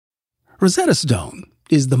Rosetta Stone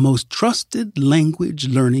is the most trusted language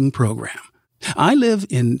learning program. I live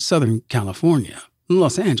in Southern California,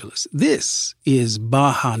 Los Angeles. This is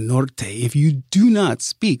Baja Norte. If you do not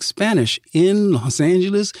speak Spanish in Los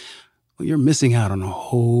Angeles, well, you're missing out on a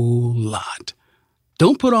whole lot.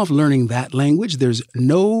 Don't put off learning that language. There's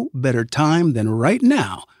no better time than right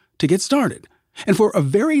now to get started. And for a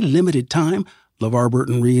very limited time, LeVar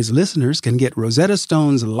Burton Reads listeners can get Rosetta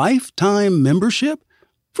Stone's lifetime membership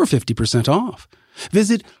for 50% off.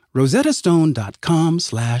 Visit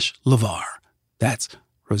rosettastone.com/LeVar. That's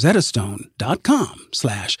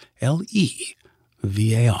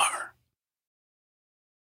rosettastone.com/LEVAR.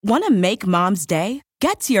 Want to make Mom's day?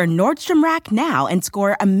 Get to your Nordstrom Rack now and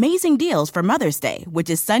score amazing deals for Mother's Day, which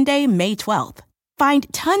is Sunday, May 12th. Find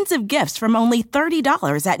tons of gifts from only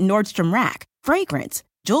 $30 at Nordstrom Rack. Fragrance,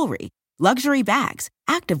 jewelry, luxury bags,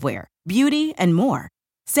 activewear, beauty, and more.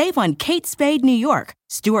 Save on Kate Spade New York,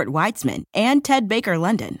 Stuart Weitzman, and Ted Baker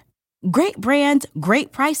London. Great brands,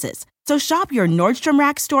 great prices. So shop your Nordstrom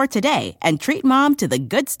Rack store today and treat Mom to the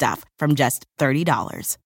good stuff from just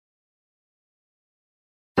 $30.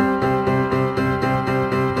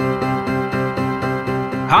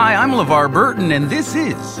 Hi, I'm LeVar Burton, and this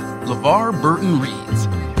is LeVar Burton Reads.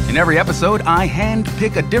 In every episode, I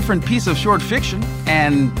handpick a different piece of short fiction,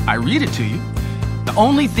 and I read it to you. The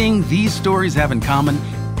only thing these stories have in common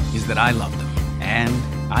is that I love them, and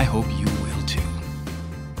I hope you will too.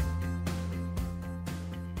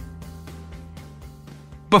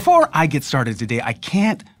 Before I get started today, I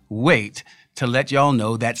can't wait to let y'all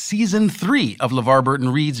know that Season 3 of LeVar Burton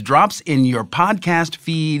Reads drops in your podcast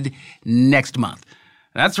feed next month.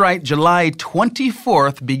 That's right, July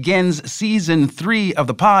 24th begins Season 3 of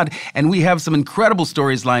the pod, and we have some incredible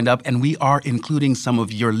stories lined up, and we are including some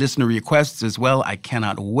of your listener requests as well. I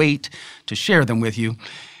cannot wait to share them with you.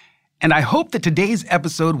 And I hope that today's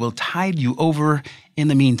episode will tide you over. In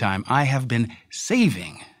the meantime, I have been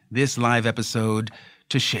saving this live episode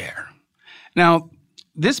to share. Now,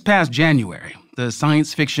 this past January, the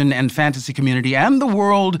science fiction and fantasy community and the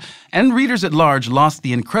world and readers at large lost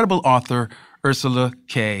the incredible author Ursula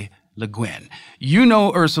K. Le Guin. You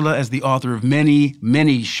know Ursula as the author of many,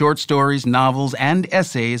 many short stories, novels, and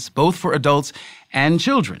essays, both for adults and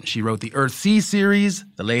children. She wrote the Earthsea series,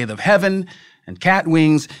 The Lathe of Heaven, and Cat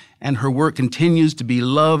Wings, and her work continues to be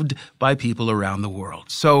loved by people around the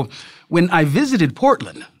world. So when I visited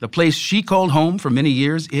Portland, the place she called home for many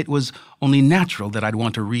years, it was only natural that I'd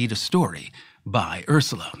want to read a story by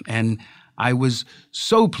Ursula. And I was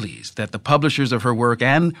so pleased that the publishers of her work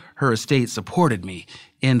and her estate supported me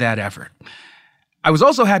in that effort. I was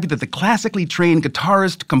also happy that the classically trained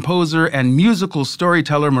guitarist, composer, and musical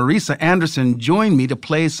storyteller Marisa Anderson joined me to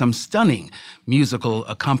play some stunning musical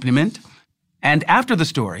accompaniment. And after the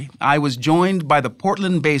story, I was joined by the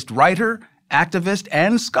Portland-based writer, activist,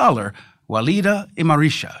 and scholar Walida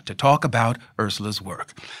Imarisha to talk about Ursula's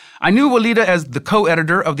work. I knew Walida as the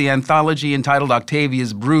co-editor of the anthology entitled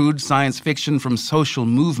Octavia's Brood, Science Fiction from Social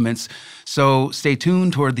Movements, so stay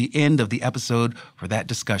tuned toward the end of the episode for that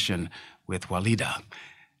discussion with Walida.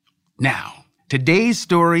 Now, today's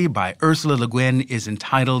story by Ursula Le Guin is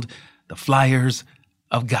entitled The Flyers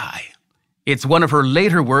of Guy. It's one of her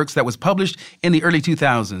later works that was published in the early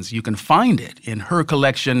 2000s. You can find it in her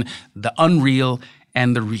collection, The Unreal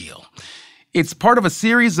and the Real. It's part of a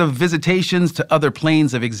series of visitations to other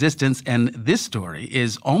planes of existence, and this story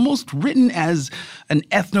is almost written as an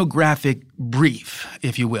ethnographic brief,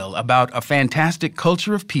 if you will, about a fantastic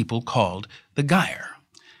culture of people called the Gyre.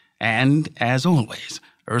 And, as always,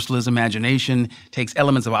 Ursula's imagination takes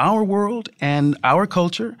elements of our world and our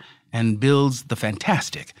culture and builds the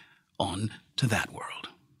fantastic onto that world.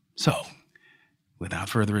 So, without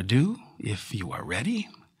further ado, if you are ready,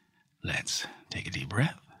 let's take a deep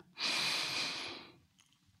breath.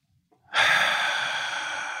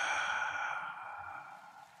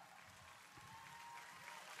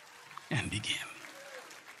 And begin.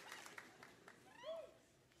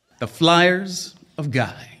 The Flyers of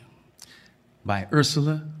Guy by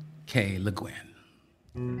Ursula K. Le Guin.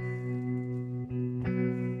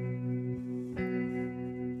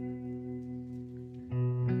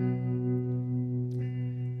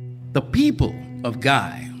 The people of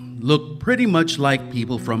Guy look pretty much like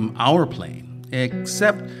people from our plane,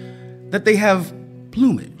 except that they have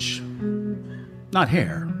plumage, not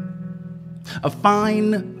hair. A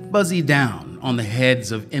fine, fuzzy down on the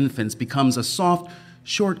heads of infants becomes a soft,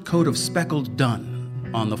 short coat of speckled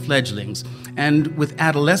dun on the fledglings, and with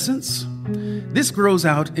adolescence, this grows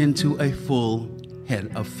out into a full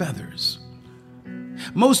head of feathers.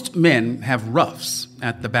 Most men have ruffs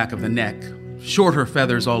at the back of the neck, shorter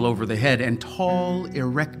feathers all over the head, and tall,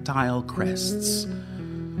 erectile crests.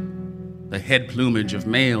 The head plumage of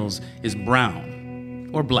males is brown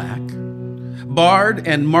or black, barred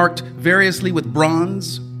and marked variously with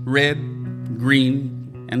bronze, red,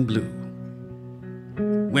 green, and blue.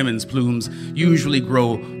 Women's plumes usually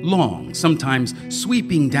grow long, sometimes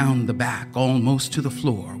sweeping down the back almost to the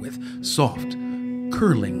floor with soft,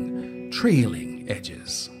 curling, trailing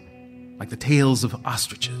edges, like the tails of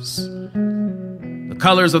ostriches. The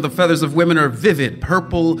colors of the feathers of women are vivid: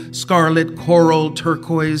 purple, scarlet, coral,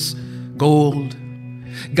 turquoise, gold.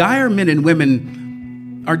 Gyre men and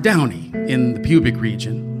women are downy in the pubic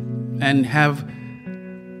region and have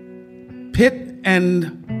pit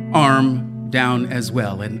and arm down as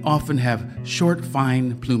well, and often have short,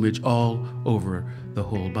 fine plumage all over the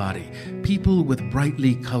whole body. People with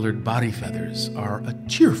brightly colored body feathers are a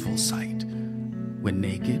cheerful sight when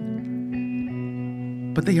naked,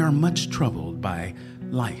 but they are much troubled by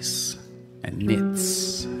lice and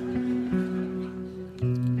nits.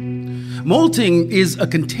 Molting is a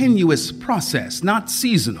continuous process, not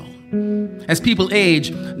seasonal. As people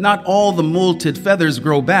age, not all the molted feathers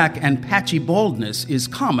grow back, and patchy baldness is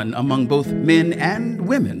common among both men and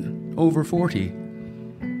women over 40.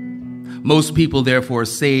 Most people, therefore,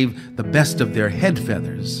 save the best of their head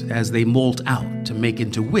feathers as they molt out to make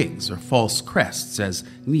into wigs or false crests as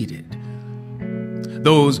needed.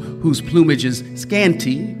 Those whose plumage is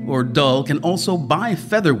scanty or dull can also buy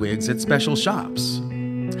feather wigs at special shops.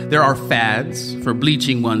 There are fads for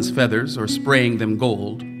bleaching one's feathers or spraying them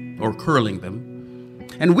gold or curling them.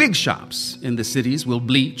 And wig shops in the cities will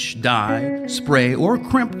bleach, dye, spray, or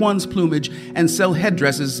crimp one's plumage and sell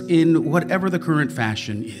headdresses in whatever the current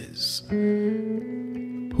fashion is.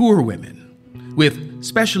 Poor women with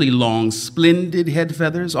specially long, splendid head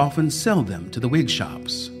feathers often sell them to the wig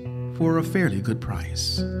shops for a fairly good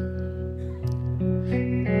price.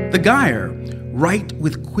 The Gyre write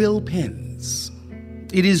with quill pens.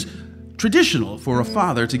 It is traditional for a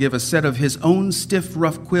father to give a set of his own stiff,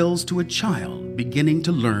 rough quills to a child beginning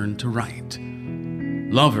to learn to write.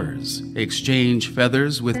 Lovers exchange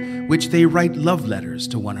feathers with which they write love letters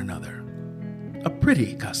to one another. A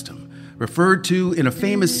pretty custom, referred to in a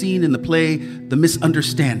famous scene in the play The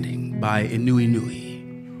Misunderstanding by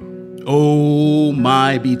Inui. Oh,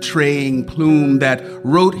 my betraying plume that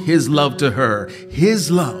wrote his love to her,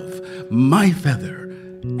 his love, my feather,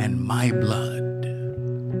 and my blood.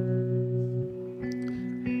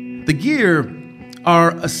 The Gyre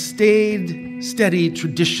are a staid, steady,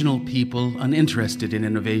 traditional people, uninterested in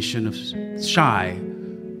innovation, shy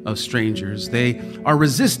of strangers. They are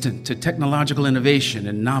resistant to technological innovation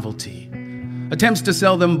and novelty. Attempts to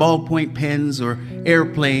sell them ballpoint pens or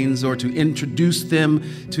airplanes or to introduce them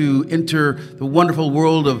to enter the wonderful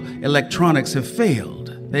world of electronics have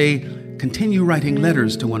failed. They continue writing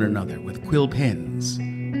letters to one another with quill pens,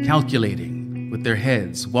 calculating with their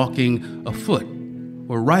heads, walking afoot,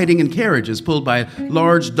 or riding in carriages pulled by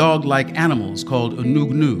large dog-like animals called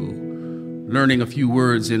onugnu, learning a few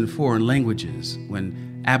words in foreign languages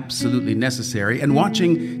when absolutely necessary, and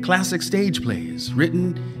watching classic stage plays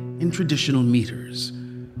written in traditional meters.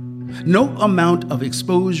 No amount of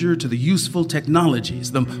exposure to the useful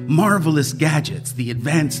technologies, the marvelous gadgets, the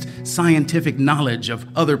advanced scientific knowledge of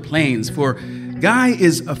other planes, for Guy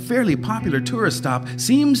is a fairly popular tourist stop,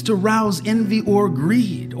 seems to rouse envy or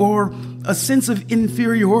greed or a sense of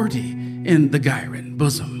inferiority in the Gyran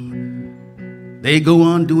bosom. They go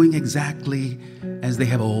on doing exactly as they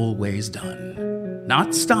have always done.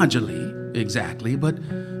 Not stodgily, exactly, but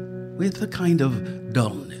with a kind of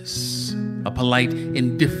dullness, a polite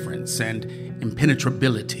indifference and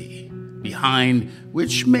impenetrability, behind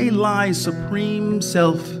which may lie supreme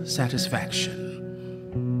self-satisfaction.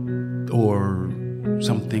 Or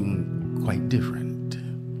something quite different.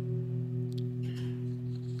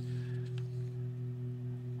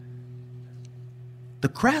 The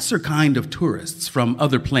crasser kind of tourists from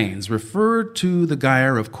other planes refer to the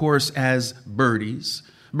Gyre, of course, as birdies,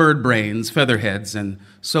 bird brains, featherheads, and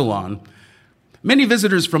so on. Many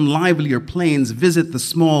visitors from livelier planes visit the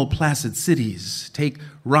small, placid cities, take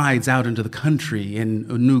rides out into the country in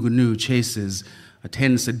onugnu chases,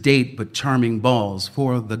 attend sedate but charming balls,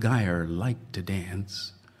 for the Gyre like to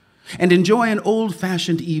dance, and enjoy an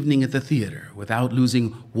old-fashioned evening at the theater without losing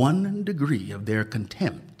 1 degree of their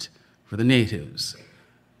contempt for the natives.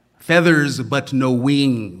 Feathers but no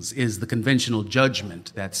wings is the conventional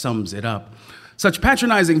judgment that sums it up. Such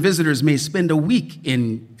patronizing visitors may spend a week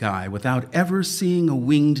in Guy without ever seeing a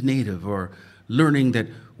winged native or learning that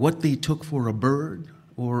what they took for a bird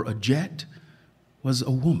or a jet was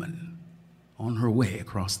a woman on her way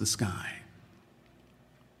across the sky.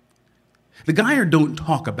 The Gyre don't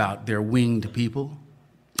talk about their winged people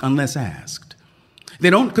unless asked. They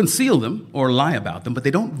don't conceal them or lie about them, but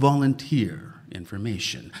they don't volunteer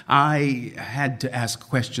information. I had to ask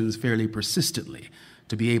questions fairly persistently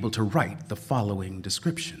to be able to write the following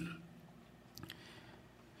description.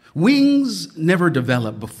 Wings never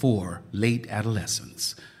develop before late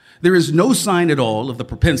adolescence. There is no sign at all of the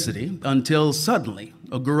propensity until suddenly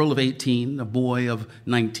a girl of 18, a boy of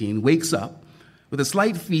 19 wakes up with a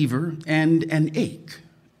slight fever and an ache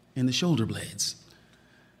in the shoulder blades.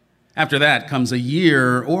 After that comes a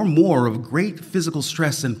year or more of great physical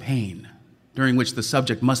stress and pain, during which the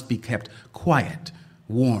subject must be kept quiet,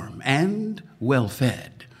 warm, and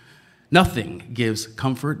well-fed. Nothing gives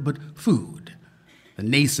comfort but food. The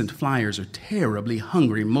nascent flyers are terribly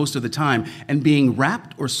hungry most of the time, and being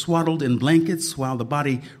wrapped or swaddled in blankets while the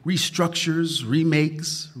body restructures,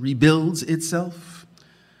 remakes, rebuilds itself.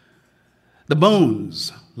 The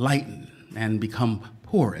bones lighten and become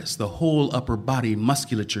porous. The whole upper body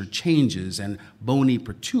musculature changes, and bony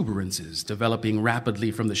protuberances developing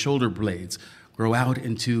rapidly from the shoulder blades grow out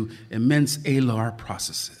into immense alar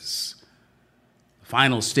processes. The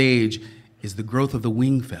final stage is the growth of the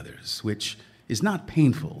wing feathers, which is not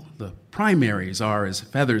painful. The primaries are, as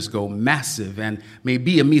feathers go, massive and may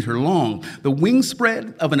be a meter long. The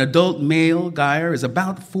wingspread of an adult male gyre is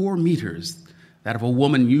about 4 meters. That of a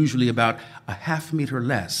woman usually about a half meter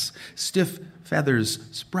less. Stiff feathers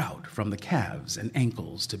sprout from the calves and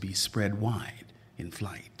ankles to be spread wide in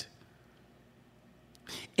flight.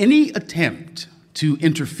 Any attempt to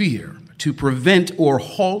interfere, to prevent or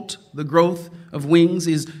halt the growth of wings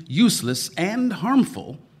is useless and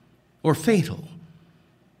harmful or fatal.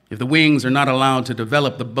 If the wings are not allowed to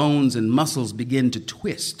develop, the bones and muscles begin to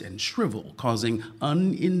twist and shrivel, causing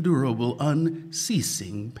unendurable,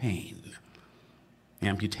 unceasing pain.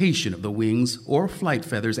 Amputation of the wings or flight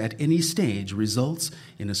feathers at any stage results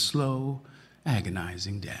in a slow,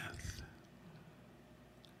 agonizing death.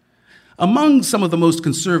 Among some of the most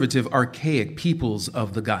conservative, archaic peoples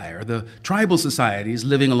of the Gyre, the tribal societies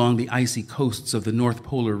living along the icy coasts of the North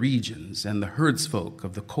Polar regions and the herdsfolk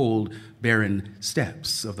of the cold, barren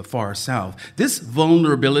steppes of the far south, this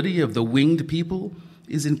vulnerability of the winged people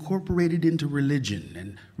is incorporated into religion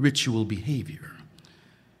and ritual behavior.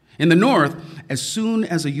 In the North, as soon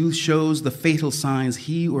as a youth shows the fatal signs,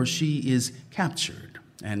 he or she is captured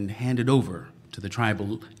and handed over to the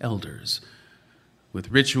tribal elders.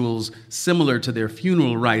 With rituals similar to their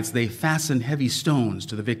funeral rites, they fasten heavy stones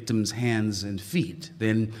to the victim's hands and feet,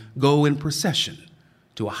 then go in procession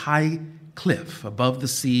to a high cliff above the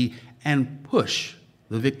sea and push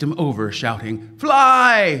the victim over, shouting,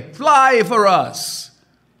 "Fly! Fly for us!"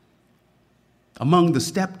 Among the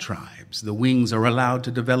steppe tribes, the wings are allowed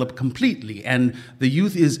to develop completely, and the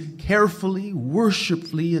youth is carefully,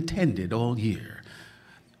 worshipfully attended all year.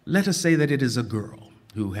 Let us say that it is a girl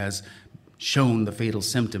who has shown the fatal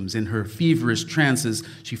symptoms. In her feverish trances,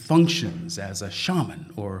 she functions as a shaman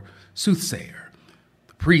or soothsayer.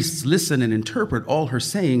 The priests listen and interpret all her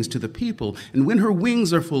sayings to the people, and when her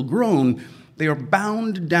wings are full grown, they are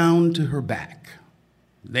bound down to her back.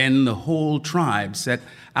 Then the whole tribe set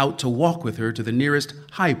out to walk with her to the nearest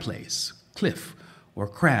high place, cliff or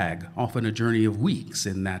crag, often a journey of weeks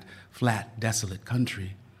in that flat, desolate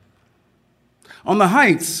country. On the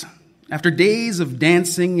heights, after days of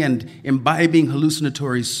dancing and imbibing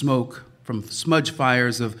hallucinatory smoke from smudge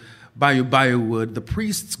fires of bayou wood, the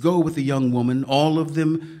priests go with the young woman, all of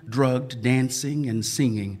them drugged, dancing and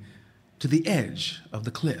singing, to the edge of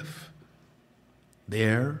the cliff.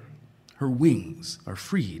 There, her wings are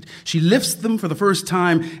freed. She lifts them for the first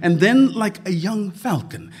time, and then, like a young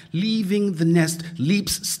falcon, leaving the nest,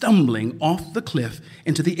 leaps stumbling off the cliff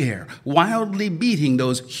into the air, wildly beating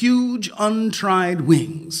those huge, untried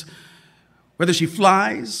wings. Whether she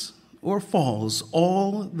flies or falls,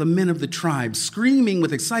 all the men of the tribe, screaming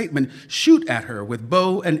with excitement, shoot at her with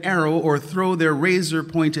bow and arrow or throw their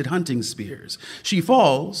razor-pointed hunting spears. She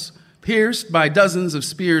falls, pierced by dozens of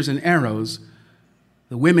spears and arrows.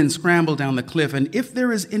 The women scramble down the cliff, and if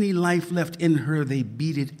there is any life left in her, they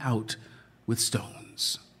beat it out with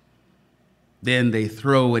stones. Then they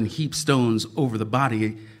throw and heap stones over the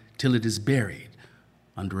body till it is buried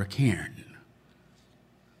under a cairn.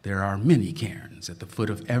 There are many cairns at the foot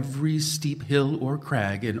of every steep hill or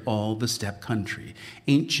crag in all the steppe country.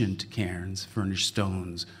 Ancient cairns furnish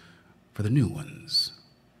stones for the new ones.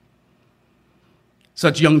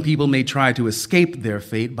 Such young people may try to escape their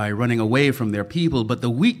fate by running away from their people, but the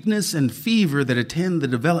weakness and fever that attend the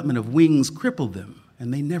development of wings cripple them,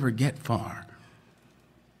 and they never get far.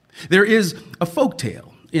 There is a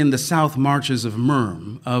folktale in the south marches of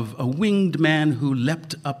Murm of a winged man who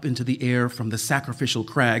leapt up into the air from the sacrificial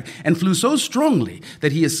crag and flew so strongly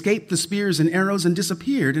that he escaped the spears and arrows and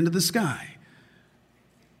disappeared into the sky.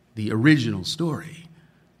 The original story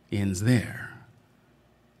ends there.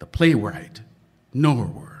 The playwright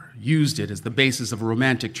Norwer used it as the basis of a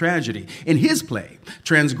romantic tragedy. In his play,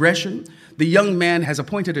 Transgression, the young man has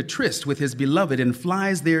appointed a tryst with his beloved and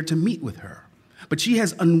flies there to meet with her. But she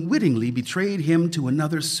has unwittingly betrayed him to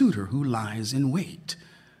another suitor who lies in wait.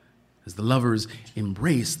 As the lovers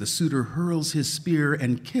embrace, the suitor hurls his spear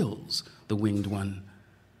and kills the winged one.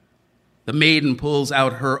 The maiden pulls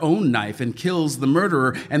out her own knife and kills the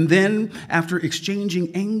murderer, and then, after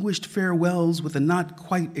exchanging anguished farewells with the not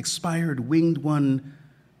quite expired winged one,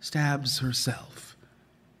 stabs herself.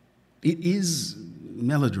 It is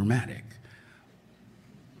melodramatic,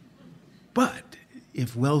 but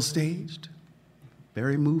if well staged,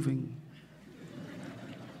 very moving.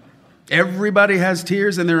 Everybody has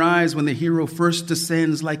tears in their eyes when the hero first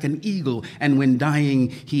descends like an eagle, and when dying,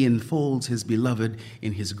 he enfolds his beloved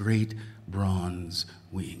in his great bronze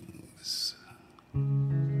wings.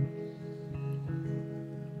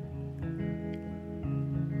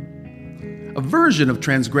 A version of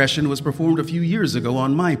Transgression was performed a few years ago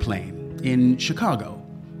on my plane in Chicago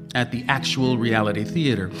at the Actual Reality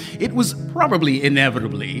Theater. It was probably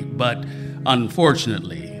inevitably, but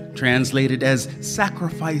unfortunately, translated as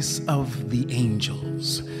Sacrifice of the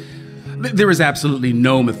Angels. There is absolutely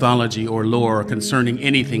no mythology or lore concerning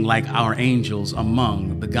anything like our angels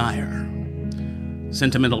among the Gyre.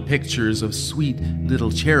 Sentimental pictures of sweet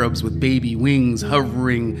little cherubs with baby wings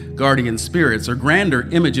hovering guardian spirits, or grander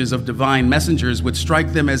images of divine messengers would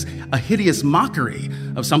strike them as a hideous mockery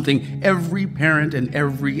of something every parent and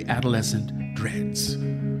every adolescent dreads.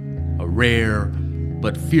 A rare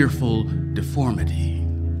but fearful deformity,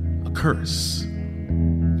 a curse,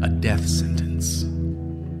 a death sentence.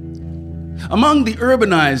 Among the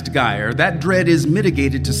urbanized Gyre, that dread is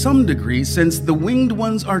mitigated to some degree, since the winged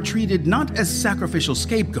ones are treated not as sacrificial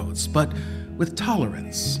scapegoats, but with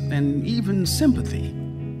tolerance and even sympathy,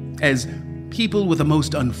 as people with a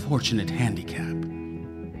most unfortunate handicap.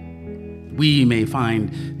 We may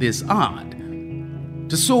find this odd.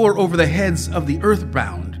 To soar over the heads of the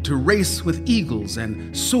earthbound, to race with eagles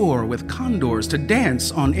and soar with condors, to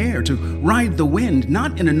dance on air, to ride the wind,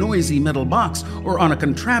 not in a noisy metal box or on a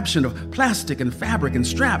contraption of plastic and fabric and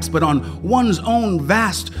straps, but on one's own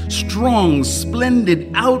vast, strong,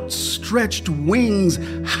 splendid, outstretched wings.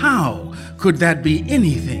 How could that be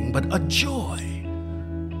anything but a joy,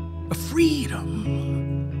 a freedom?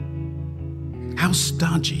 How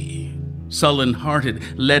stodgy,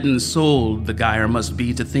 sullen-hearted, leaden-souled the Gyre must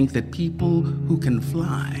be to think that people who can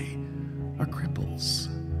fly are cripples.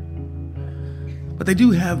 But they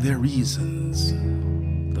do have their reasons.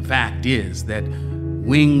 The fact is that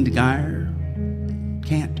winged Gyre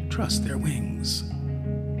can't trust their wings.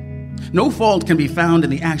 No fault can be found in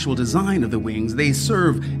the actual design of the wings. They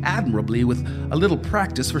serve admirably with a little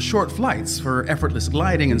practice for short flights, for effortless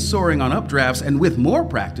gliding and soaring on updrafts, and with more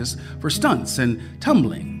practice for stunts and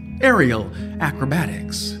tumbling, aerial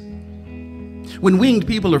acrobatics. When winged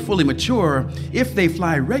people are fully mature, if they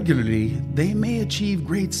fly regularly, they may achieve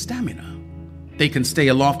great stamina. They can stay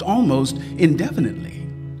aloft almost indefinitely.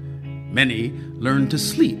 Many learn to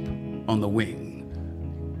sleep on the wing.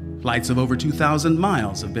 Flights of over 2,000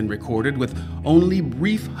 miles have been recorded with only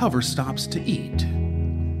brief hover stops to eat.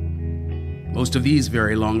 Most of these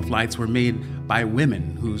very long flights were made by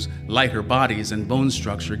women whose lighter bodies and bone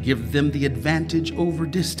structure give them the advantage over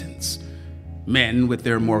distance. Men with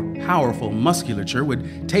their more powerful musculature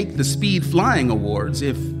would take the speed flying awards,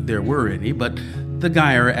 if there were any, but the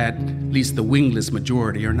Gyre, at least the wingless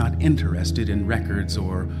majority, are not interested in records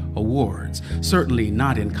or awards, certainly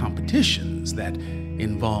not in competitions that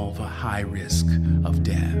involve a high risk of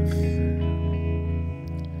death.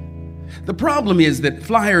 The problem is that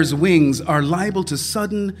flyers' wings are liable to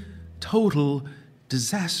sudden, total,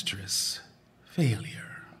 disastrous failure.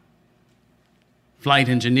 Flight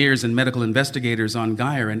engineers and medical investigators on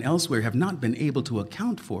Gyre and elsewhere have not been able to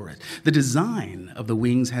account for it. The design of the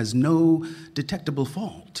wings has no detectable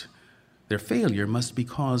fault. Their failure must be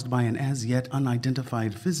caused by an as yet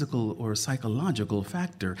unidentified physical or psychological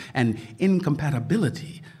factor, an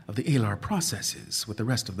incompatibility of the alar processes with the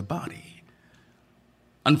rest of the body.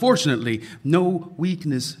 Unfortunately, no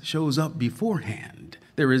weakness shows up beforehand.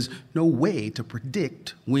 There is no way to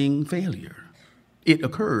predict wing failure. It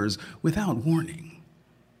occurs without warning.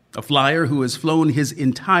 A flyer who has flown his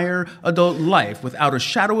entire adult life without a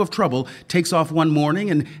shadow of trouble takes off one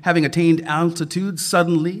morning and, having attained altitude,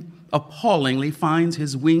 suddenly, appallingly finds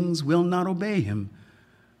his wings will not obey him.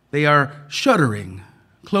 They are shuddering,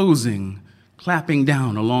 closing, clapping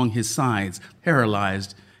down along his sides,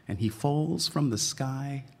 paralyzed, and he falls from the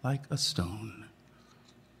sky like a stone.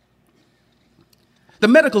 The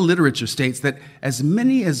medical literature states that as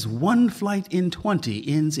many as one flight in 20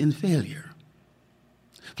 ends in failure.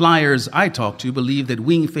 Flyers I talk to believe that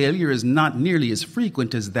wing failure is not nearly as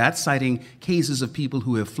frequent as that, citing cases of people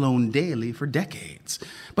who have flown daily for decades.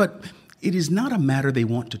 But it is not a matter they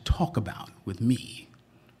want to talk about with me,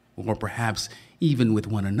 or perhaps even with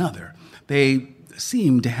one another. They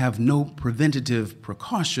seem to have no preventative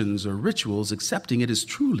precautions or rituals, accepting it as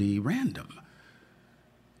truly random.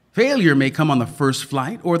 Failure may come on the first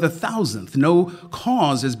flight or the 1,000th. No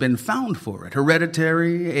cause has been found for it.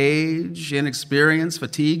 Hereditary, age, inexperience,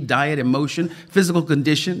 fatigue, diet, emotion, physical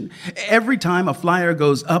condition. Every time a flyer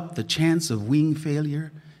goes up, the chance of wing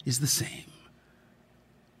failure is the same.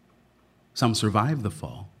 Some survive the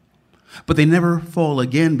fall, but they never fall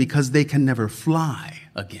again because they can never fly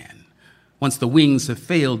again. Once the wings have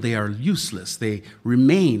failed, they are useless. They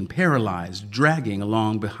remain paralyzed, dragging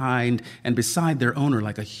along behind and beside their owner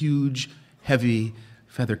like a huge, heavy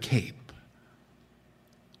feather cape.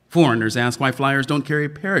 Foreigners ask why flyers don't carry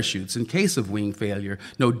parachutes in case of wing failure.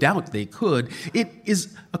 No doubt they could. It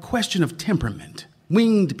is a question of temperament.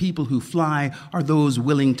 Winged people who fly are those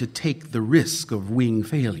willing to take the risk of wing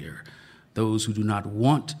failure. Those who do not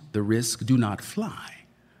want the risk do not fly.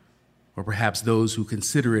 Or perhaps those who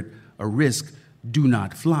consider it a risk do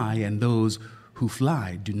not fly, and those who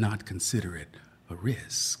fly do not consider it a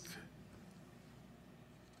risk.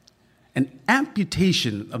 An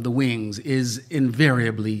amputation of the wings is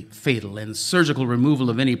invariably fatal, and surgical removal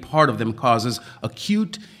of any part of them causes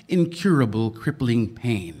acute, incurable, crippling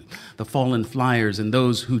pain. The fallen flyers and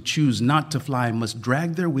those who choose not to fly must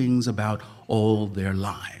drag their wings about all their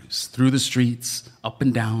lives, through the streets, up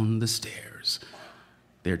and down the stairs.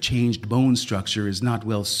 Their changed bone structure is not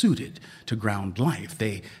well suited to ground life.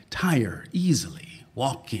 They tire easily,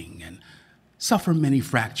 walking, and suffer many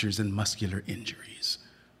fractures and muscular injuries.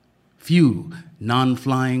 Few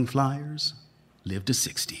non-flying flyers live to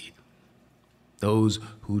 60. Those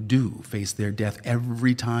who do face their death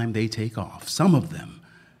every time they take off. Some of them,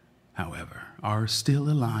 however, are still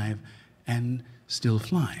alive and still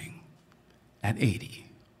flying at 80.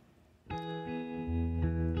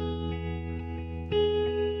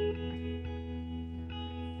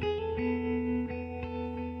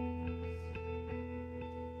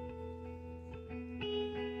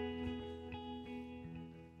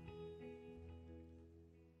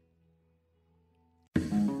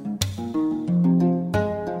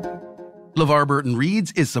 LeVar Burton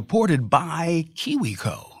Reads is supported by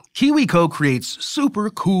KiwiCo. KiwiCo creates super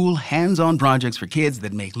cool hands-on projects for kids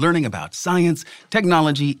that make learning about science,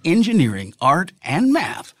 technology, engineering, art, and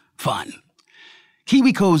math fun.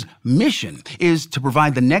 KiwiCo's mission is to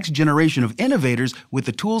provide the next generation of innovators with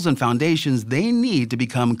the tools and foundations they need to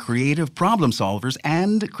become creative problem solvers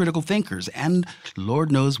and critical thinkers. And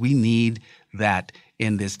Lord knows we need that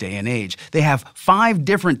in this day and age. They have 5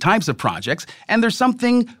 different types of projects, and there's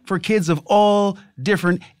something for kids of all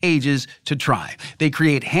different ages to try. They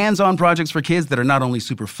create hands-on projects for kids that are not only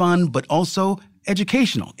super fun, but also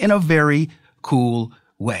educational in a very cool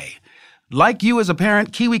way. Like you as a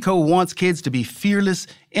parent, KiwiCo wants kids to be fearless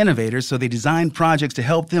innovators, so they design projects to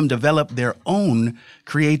help them develop their own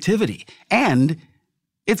creativity. And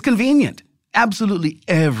it's convenient. Absolutely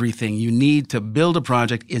everything you need to build a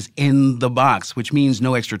project is in the box, which means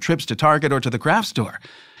no extra trips to Target or to the craft store.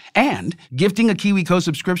 And gifting a KiwiCo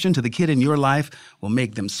subscription to the kid in your life will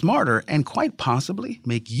make them smarter and quite possibly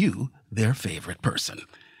make you their favorite person.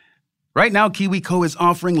 Right now, KiwiCo is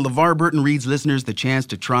offering LeVar Burton Reads listeners the chance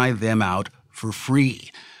to try them out for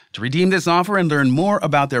free. To redeem this offer and learn more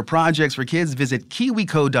about their projects for kids, visit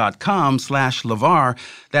kiwico.com/LeVar.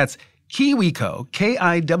 That's KiwiCo,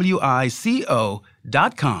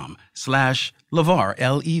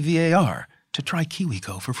 KIWICO.com/LeVar, LEVAR, to try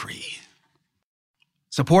KiwiCo for free.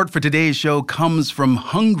 Support for today's show comes from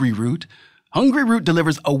Hungry Root. Hungry Root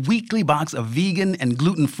delivers a weekly box of vegan and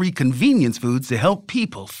gluten-free convenience foods to help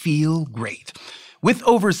people feel great. With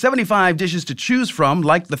over 75 dishes to choose from,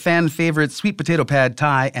 like the fan-favorite sweet potato pad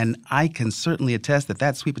thai, and I can certainly attest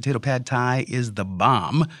that sweet potato pad thai is the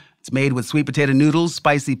bomb. It's made with sweet potato noodles,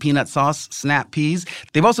 spicy peanut sauce, snap peas.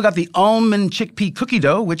 They've also got the almond chickpea cookie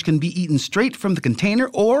dough, which can be eaten straight from the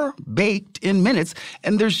container or baked in minutes,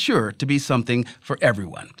 and there's sure to be something for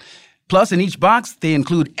everyone. Plus, in each box, they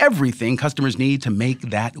include everything customers need to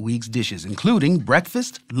make that week's dishes, including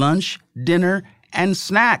breakfast, lunch, dinner, and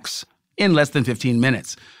snacks in less than 15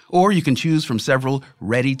 minutes. Or you can choose from several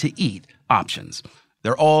ready-to-eat options.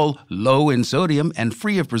 They're all low in sodium and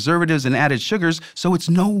free of preservatives and added sugars, so it's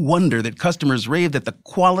no wonder that customers rave that the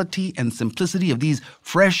quality and simplicity of these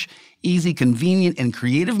fresh, easy, convenient, and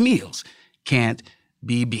creative meals can't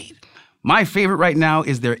be beat. My favorite right now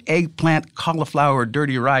is their eggplant cauliflower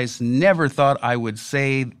dirty rice. Never thought I would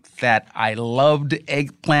say that I loved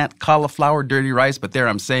eggplant cauliflower dirty rice, but there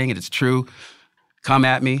I'm saying it, it's true. Come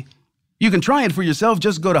at me. You can try it for yourself.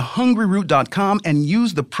 Just go to hungryroot.com and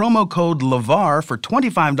use the promo code LeVar for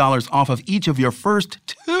 $25 off of each of your first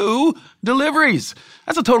 2 deliveries.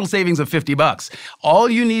 That's a total savings of $50. All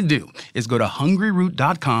you need to do is go to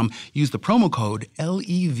hungryroot.com, use the promo code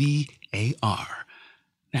LEVAR.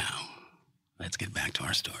 Now, let's get back to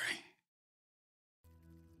our story.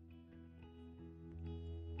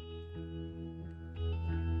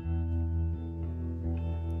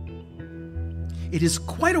 It is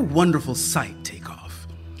quite a wonderful sight, Takeoff.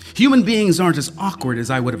 Human beings aren't as awkward as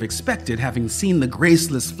I would have expected, having seen the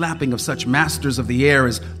graceless flapping of such masters of the air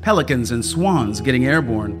as pelicans and swans getting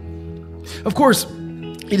airborne. Of course,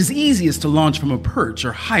 it is easiest to launch from a perch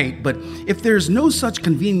or height, but if there's no such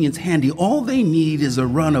convenience handy, all they need is a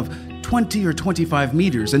run of 20 or 25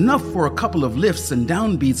 meters, enough for a couple of lifts and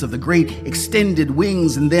downbeats of the great extended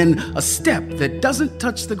wings, and then a step that doesn't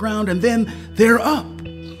touch the ground, and then they're up,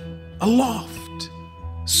 aloft,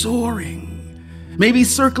 soaring, maybe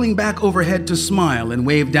circling back overhead to smile and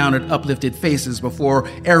wave down at uplifted faces before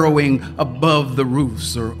arrowing above the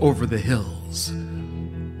roofs or over the hills.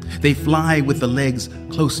 They fly with the legs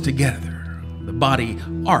close together, the body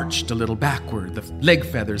arched a little backward, the leg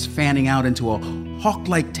feathers fanning out into a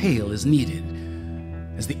hawk-like tail as needed,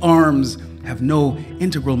 as the arms have no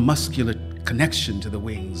integral muscular connection to the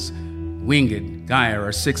wings. Winged gyre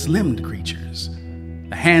are 6-limbed creatures.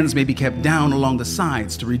 The hands may be kept down along the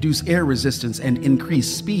sides to reduce air resistance and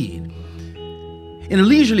increase speed. In a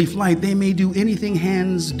leisurely flight, they may do anything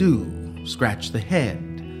hands do: scratch the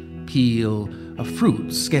head, peel a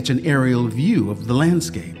fruit, sketch an aerial view of the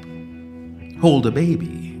landscape, hold a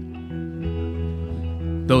baby.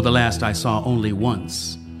 Though the last I saw only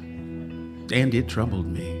once, and it troubled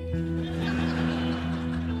me.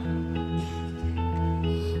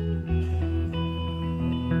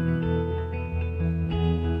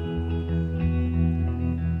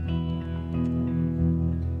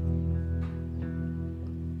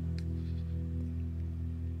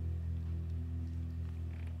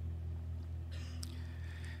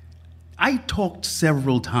 I talked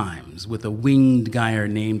several times with a winged gyre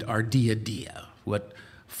named Ardea Dia. What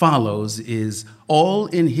follows is all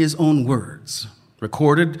in his own words,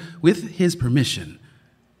 recorded with his permission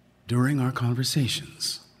during our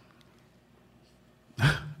conversations.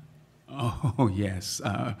 Oh, yes.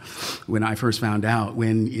 When I first found out,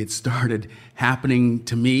 when it started happening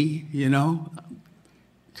to me,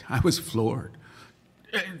 I was floored,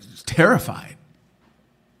 terrified.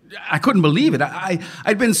 I couldn't believe it.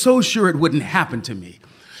 I'd been so sure it wouldn't happen to me.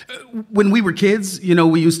 When we were kids,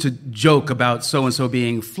 we used to joke about so-and-so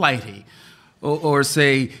being flighty, or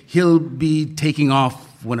say, he'll be taking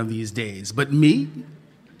off one of these days. But me?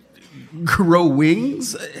 Grow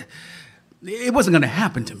wings? It wasn't going to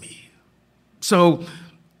happen to me. So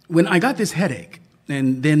when I got this headache,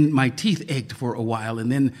 and then my teeth ached for a while,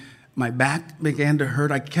 and then my back began to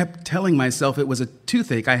hurt, I kept telling myself it was a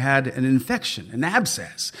toothache. I had an infection, an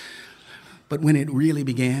abscess. But when it really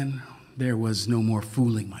began, there was no more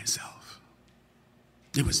fooling myself.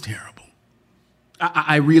 It was terrible.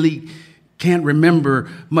 I really can't remember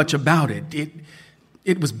much about it.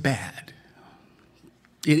 It was bad.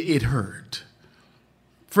 It hurt.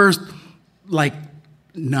 First, like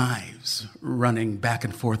knives running back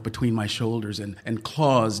and forth between my shoulders and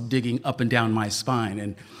claws digging up and down my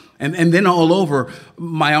spine. And then all over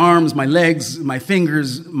my arms, my legs, my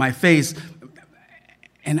fingers, my face.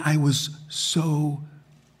 And I was so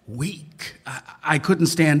weak. I couldn't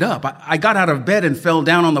stand up. I got out of bed and fell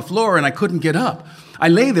down on the floor, and I couldn't get up. I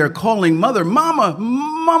lay there calling Mother,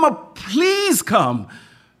 Mama, please come.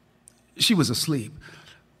 She was asleep.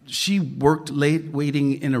 She worked late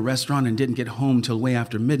waiting in a restaurant and didn't get home till way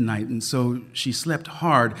after midnight, and so she slept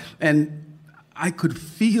hard. And I could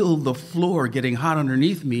feel the floor getting hot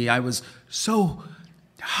underneath me. I was so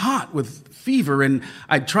hot with fever, and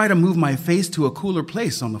I'd try to move my face to a cooler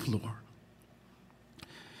place on the floor.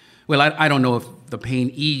 Well, I don't know if the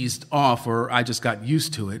pain eased off or I just got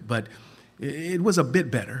used to it, but it was a bit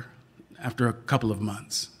better after a couple of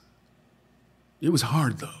months. It was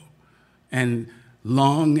hard, though, and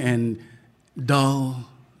long and dull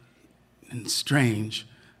and strange.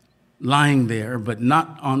 Lying there, but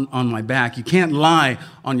not on my back. You can't lie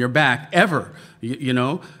on your back ever,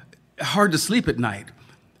 Hard to sleep at night.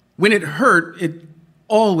 When it hurt, it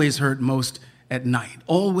always hurt most at night,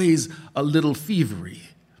 always a little fevery,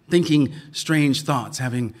 thinking strange thoughts,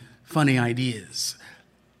 having funny ideas,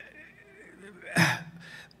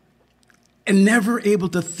 and never able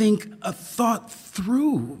to think a thought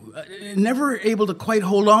through, never able to quite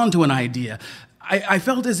hold on to an idea. I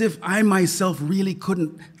felt as if I myself really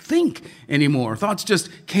couldn't think anymore. Thoughts just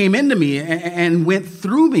came into me and went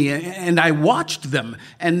through me, and I watched them,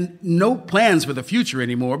 and no plans for the future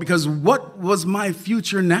anymore, because what was my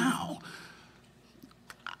future now?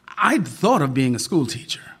 I'd thought of being a school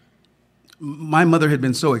teacher. My mother had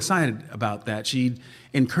been so excited about that. She'd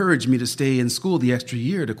encouraged me to stay in school the extra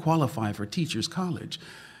year to qualify for teachers' college.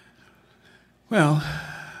 Well,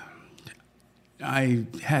 I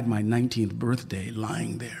had my 19th birthday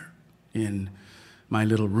lying there in my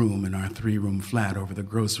little room in our 3-room flat over the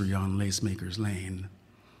grocery on Lacemakers Lane.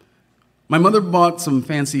 My mother bought some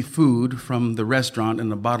fancy food from the restaurant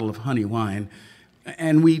and a bottle of honey wine,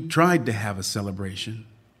 and we tried to have a celebration.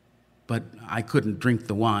 But I couldn't drink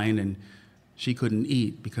the wine, and she couldn't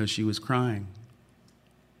eat because she was crying.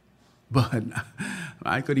 But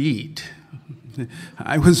I could eat.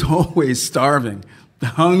 I was always starving,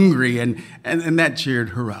 hungry, and that cheered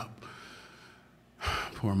her up.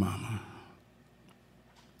 Poor Mama.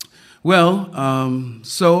 Well,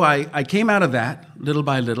 so I came out of that little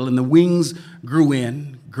by little, and the wings grew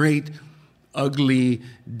in, great, ugly,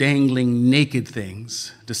 dangling, naked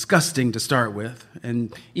things, disgusting to start with,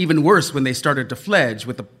 and even worse when they started to fledge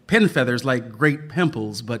with the pin feathers like great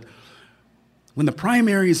pimples. But when the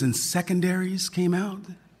primaries and secondaries came out,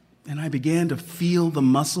 and I began to feel the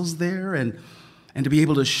muscles there and to be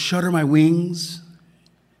able to shudder my wings,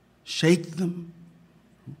 shake them,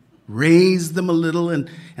 raise them a little, and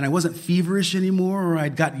I wasn't feverish anymore, or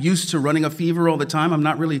I'd got used to running a fever all the time. I'm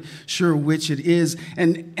not really sure which it is.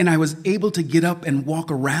 And I was able to get up and walk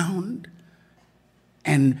around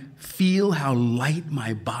and feel how light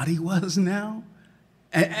my body was now,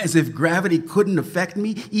 as if gravity couldn't affect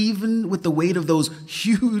me, even with the weight of those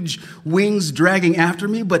huge wings dragging after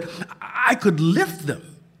me. But I could lift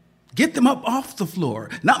them, get them up off the floor.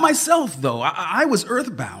 Not myself, though. I was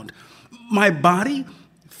earthbound. My body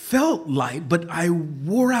felt light, but I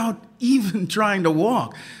wore out even trying to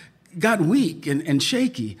walk, got weak and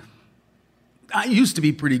shaky. I used to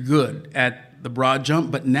be pretty good at the broad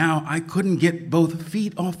jump, but now I couldn't get both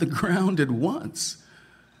feet off the ground at once.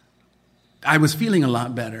 I was feeling a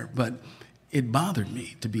lot better, but it bothered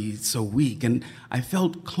me to be so weak, and I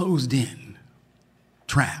felt closed in,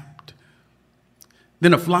 trapped.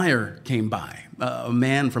 Then a flyer came by, a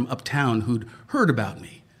man from uptown who'd heard about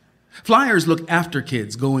me. Flyers look after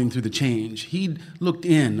kids going through the change. He'd looked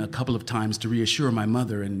in a couple of times to reassure my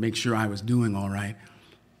mother and make sure I was doing all right.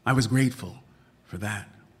 I was grateful for that.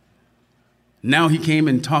 Now he came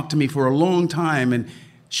and talked to me for a long time and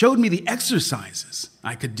showed me the exercises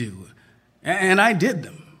I could do. And I did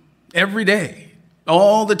them every day,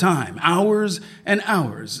 all the time, hours and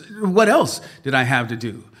hours. What else did I have to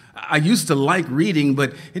do? I used to like reading,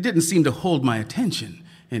 but it didn't seem to hold my attention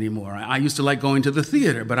anymore. I used to like going to the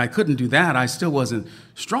theater, but I couldn't do that. I still wasn't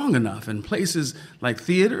strong enough. And places like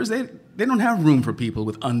theaters, they don't have room for people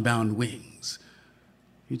with unbound wings.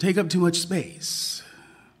 You take up too much space.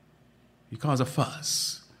 You cause a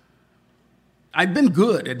fuss. I'd been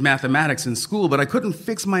good at mathematics in school, but I couldn't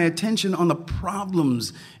fix my attention on the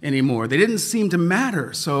problems anymore. They didn't seem to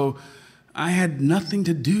matter, so I had nothing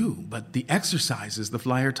to do but the exercises the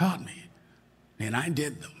flyer taught me. And I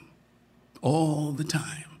did them all the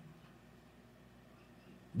time.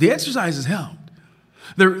 The exercises helped.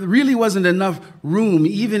 There really wasn't enough room,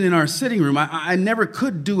 even in our sitting room. I never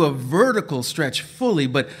could do a vertical stretch fully,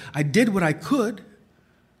 but I did what I could.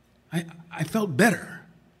 I felt better.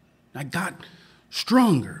 I got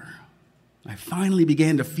stronger. I finally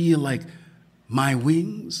began to feel like my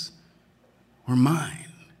wings were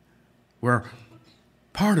mine, were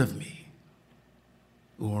part of me,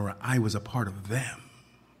 or I was a part of them.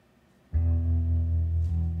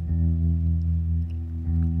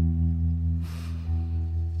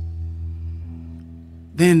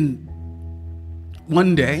 Then,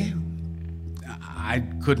 one day, I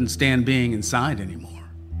couldn't stand being inside anymore.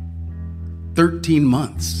 13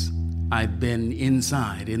 months I've been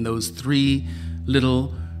inside in those 3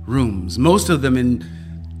 little rooms, most of them in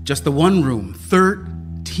just the one room.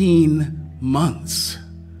 13 months.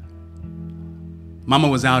 Mama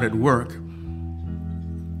was out at work.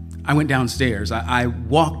 I went downstairs. I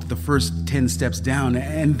walked the first 10 steps down,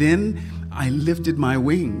 and then I lifted my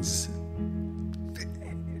wings.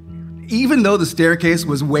 Even though the staircase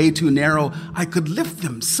was way too narrow, I could lift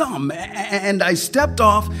them some, and I stepped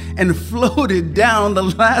off and floated down the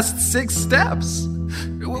last 6 steps.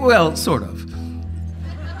 Well, sort of.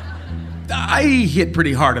 I hit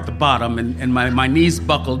pretty hard at the bottom and my knees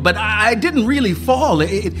buckled, but I didn't really fall.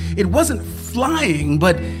 It wasn't flying,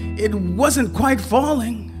 but it wasn't quite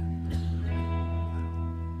falling.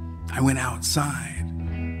 I went outside.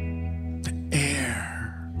 The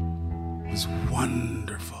air was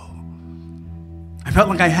wonderful. I felt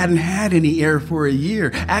like I hadn't had any air for a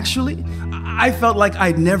year. Actually, I felt like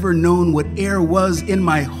I'd never known what air was in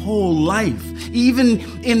my whole life. Even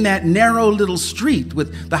in that narrow little street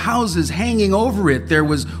with the houses hanging over it, there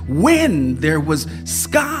was wind, there was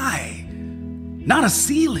sky, not a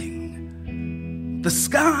ceiling. The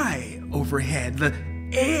sky overhead, the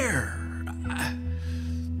air.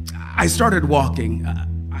 I started walking.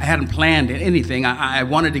 I hadn't planned anything. I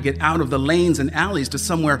wanted to get out of the lanes and alleys to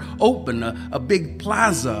somewhere open, a big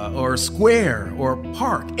plaza or square or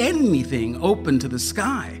park, anything open to the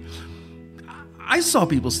sky. I saw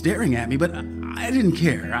people staring at me, but I didn't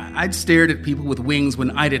care. I'd stared at people with wings when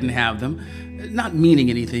I didn't have them, not meaning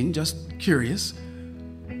anything, just curious.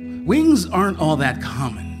 Wings aren't all that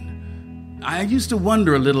common. I used to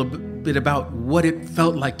wonder a little bit about what it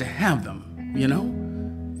felt like to have them, you know?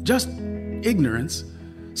 Just ignorance.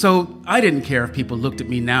 So I didn't care if people looked at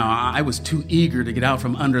me now. I was too eager to get out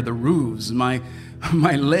from under the roofs. My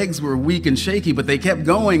legs were weak and shaky, but they kept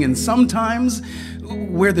going. And sometimes,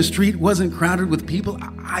 where the street wasn't crowded with people,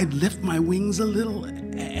 I'd lift my wings a little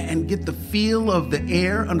and get the feel of the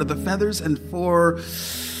air under the feathers. And for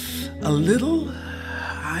a little,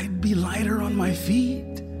 I'd be lighter on my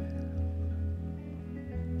feet.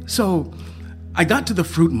 So I got to the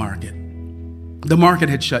fruit market. The market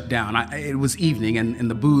had shut down. It was evening, and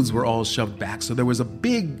the booths were all shoved back, so there was a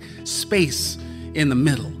big space in the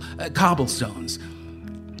middle, cobblestones.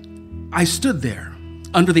 I stood there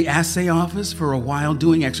under the assay office for a while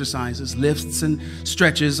doing exercises, lifts and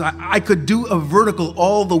stretches. I could do a vertical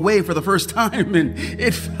all the way for the first time, and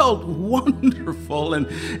it felt wonderful. And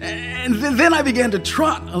then I began to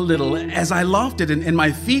trot a little as I lofted, and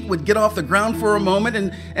my feet would get off the ground for a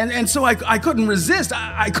moment, and so I couldn't resist.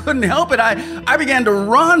 I couldn't help it. I began to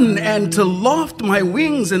run and to loft my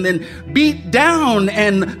wings and then beat down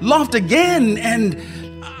and loft again, and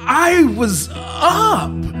I was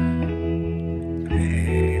up.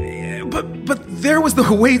 But there was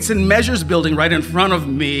the Weights and Measures building right in front of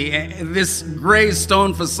me, this gray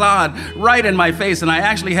stone facade right in my face, and I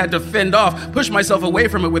actually had to fend off, push myself away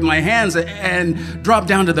from it with my hands and drop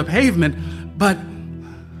down to the pavement. But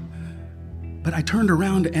I turned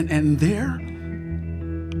around, and there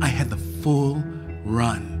I had the full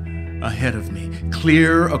run ahead of me,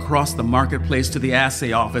 clear across the marketplace to the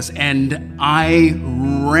assay office, and I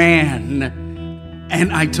ran,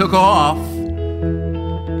 and I took off.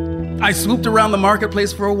 I swooped around the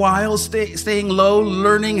marketplace for a while, staying low,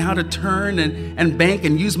 learning how to turn and bank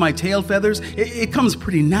and use my tail feathers. It comes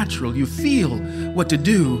pretty natural. You feel what to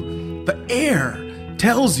do. The air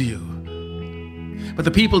tells you. But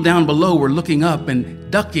the people down below were looking up and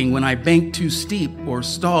ducking when I banked too steep or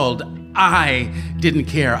stalled. I didn't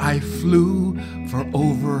care. I flew for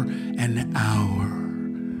over an hour,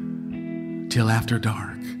 till after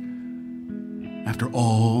dark, after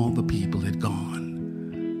all the people had gone.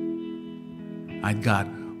 I'd got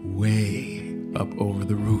way up over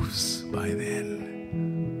the roofs by then.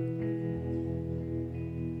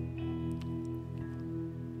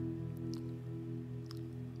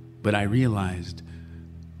 But I realized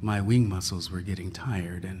my wing muscles were getting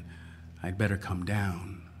tired and I'd better come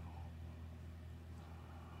down.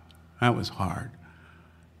 That was hard.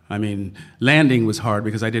 I mean, landing was hard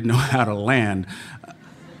because I didn't know how to land.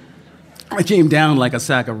 I came down like a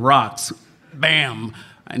sack of rocks. Bam!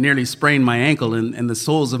 I nearly sprained my ankle, and the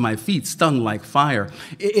soles of my feet stung like fire.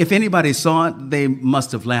 If anybody saw it, they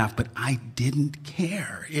must have laughed, but I didn't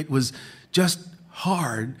care. It was just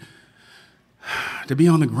hard to be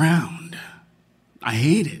on the ground. I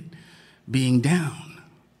hated being down.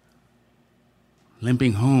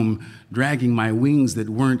 Limping home, dragging my wings that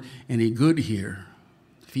weren't any good here,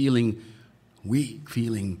 feeling weak,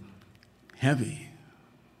 feeling heavy.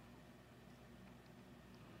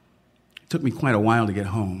 It took me quite a while to get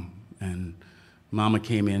home, and Mama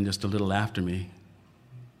came in just a little after me.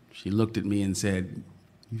 She looked at me and said,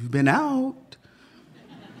 "You've been out."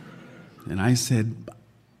 And I said,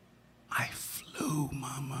 "I flew,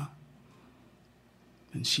 Mama."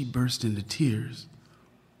 And she burst into tears.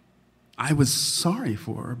 I was sorry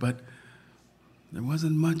for her, but there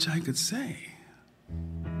wasn't much I could say.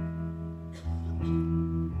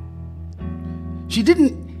 She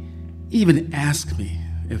didn't even ask me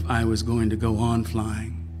if I was going to go on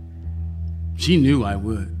flying. She knew I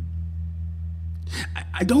would.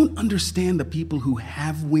 I don't understand the people who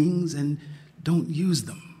have wings and don't use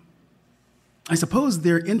them. I suppose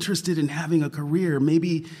they're interested in having a career.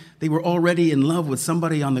 Maybe they were already in love with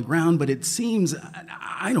somebody on the ground, but it seems,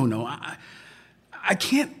 I don't know, I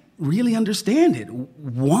can't really understand it.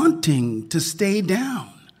 Wanting to stay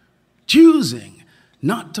down, choosing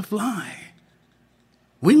not to fly.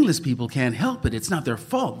 Wingless people can't help it. It's not their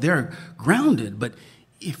fault. They're grounded. But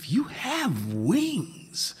if you have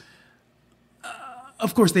wings,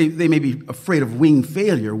 of course, they may be afraid of wing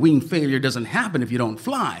failure. Wing failure doesn't happen if you don't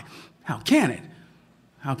fly. How can it?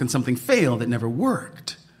 How can something fail that never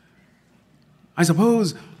worked? I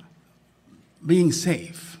suppose being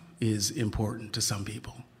safe is important to some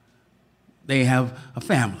people. They have a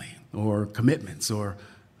family or commitments or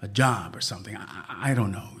a job or something. I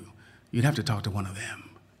don't know. You'd have to talk to one of them.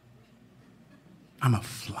 I'm a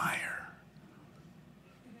flyer.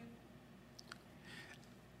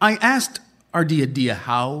 I asked Ardia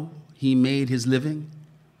how he made his living.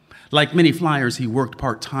 Like many flyers, he worked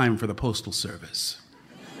part-time for the Postal Service.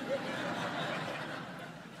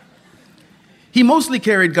 He mostly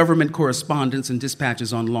carried government correspondence and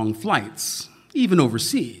dispatches on long flights, even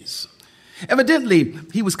overseas. Evidently,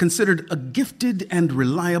 he was considered a gifted and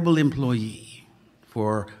reliable employee.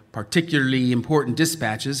 For particularly important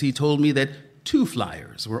dispatches, he told me that 2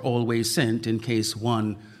 flyers were always sent in case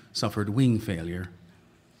one suffered wing failure.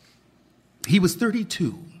 He was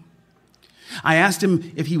 32. I asked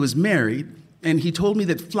him if he was married, and he told me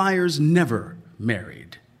that flyers never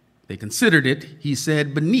married. They considered it, he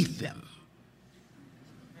said, beneath them.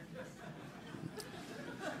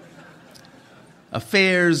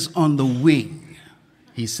 Affairs on the wing,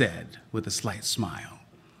 he said, with a slight smile.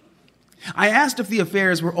 I asked if the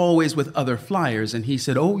affairs were always with other flyers, and he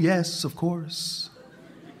said, oh, yes, of course,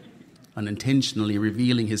 unintentionally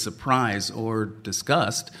revealing his surprise or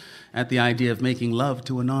disgust at the idea of making love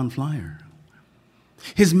to a non-flyer.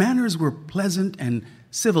 His manners were pleasant and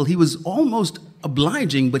civil. He was almost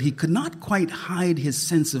obliging, but he could not quite hide his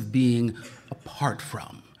sense of being apart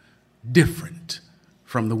from, different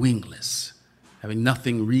from the wingless, having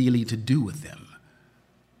nothing really to do with them.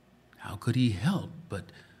 How could he help but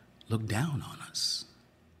look down on us?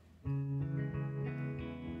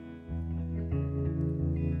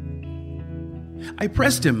 I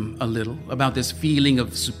pressed him a little about this feeling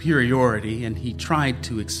of superiority, and he tried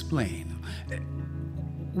to explain.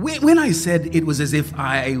 When I said it was as if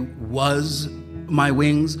I was my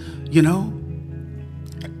wings,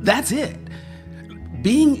 that's it.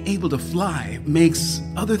 Being able to fly makes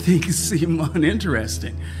other things seem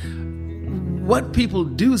uninteresting. What people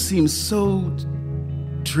do seems so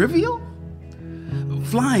trivial.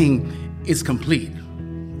 Flying is complete.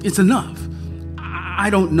 It's enough. I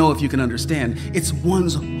don't know if you can understand. It's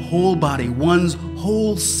one's whole body, one's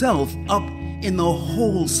whole self up in the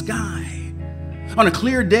whole sky. On a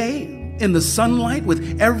clear day, in the sunlight,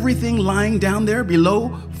 with everything lying down there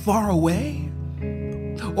below, far away.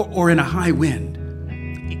 Or in a high wind,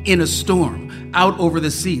 in a storm, out over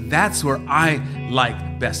the sea. That's where I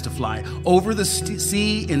like best to fly. Over the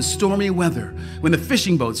sea in stormy weather, when the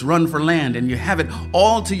fishing boats run for land and you have it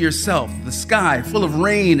all to yourself, the sky full of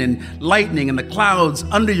rain and lightning and the clouds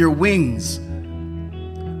under your wings.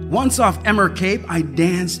 Once off Emmer Cape, I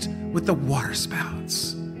danced with the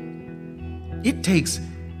waterspouts. It takes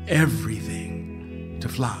everything to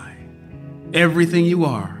fly. Everything you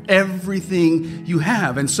are, everything you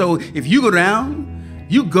have. And so if you go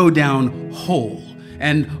down whole.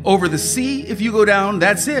 And over the sea, if you go down,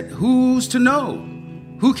 that's it. Who's to know?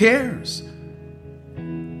 Who cares?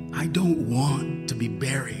 I don't want to be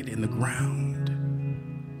buried in the ground.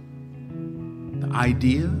 The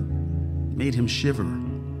idea made him shiver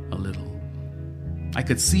a little. I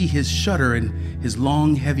could see his shudder in his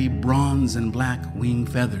long, heavy bronze and black wing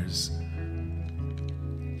feathers.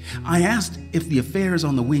 I asked if the affairs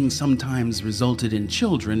on the wing sometimes resulted in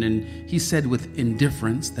children, and he said with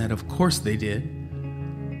indifference that of course they did.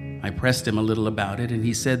 I pressed him a little about it, and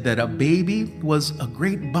he said that a baby was a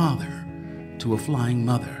great bother to a flying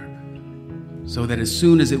mother, so that as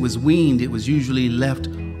soon as it was weaned, it was usually left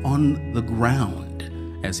on the ground,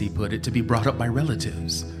 as he put it, to be brought up by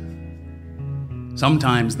relatives.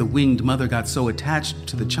 Sometimes the winged mother got so attached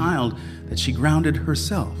to the child that she grounded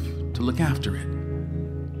herself to look after it.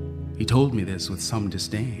 He told me this with some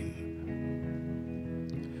disdain.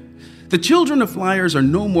 The children of flyers are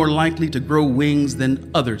no more likely to grow wings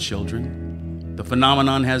than other children. The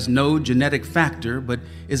phenomenon has no genetic factor, but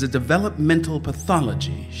is a developmental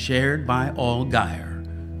pathology shared by all Geyer,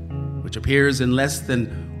 which appears in less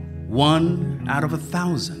than 1 out of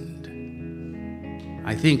 1,000.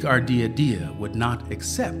 I think Ardia would not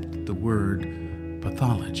accept the word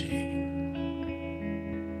pathology.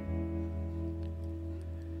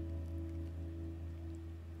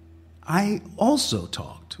 I also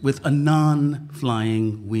talked with a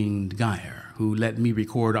non-flying winged Geyer who let me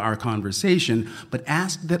record our conversation, but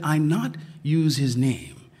asked that I not use his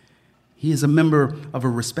name. He is a member of a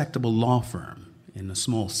respectable law firm in a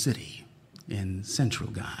small city in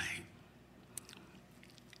Central Guy.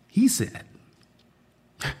 He said,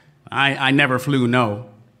 I never flew, no.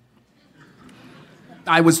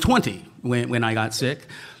 I was 20 when I got sick.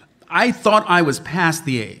 I thought I was past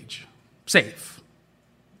the age, safe.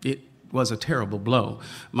 It was a terrible blow.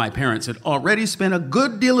 My parents had already spent a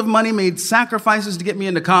good deal of money, made sacrifices to get me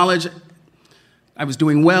into college. I was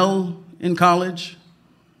doing well in college.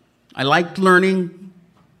 I liked learning.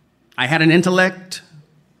 I had an intellect.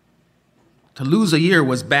 To lose a year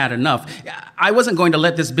was bad enough. I wasn't going to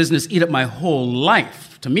let this business eat up my whole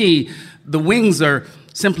life. To me, the wings are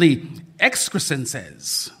simply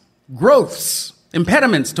excrescences, growths,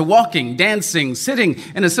 impediments to walking, dancing, sitting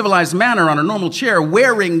in a civilized manner on a normal chair,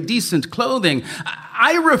 wearing decent clothing.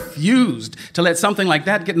 I refused to let something like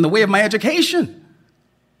that get in the way of my education,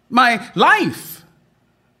 my life.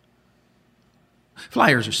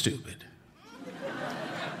 Flyers are stupid.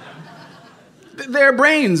 Their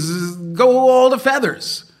brains go all to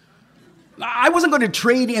feathers. I wasn't going to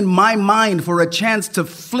trade in my mind for a chance to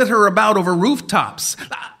flitter about over rooftops.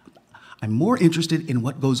 I'm more interested in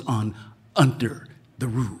what goes on under the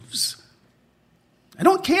roofs. I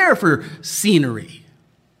don't care for scenery.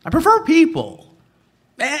 I prefer people.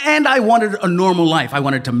 And I wanted a normal life. I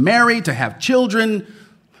wanted to marry, to have children.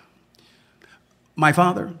 My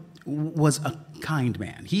father was a kind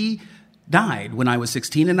man. He died when I was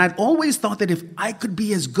 16, and I'd always thought that if I could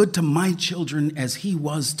be as good to my children as he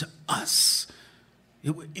was to us,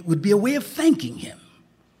 it would be a way of thanking him,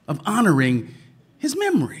 of honoring his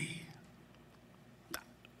memory.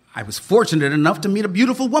 I was fortunate enough to meet a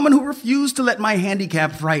beautiful woman who refused to let my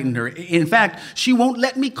handicap frighten her. In fact, she won't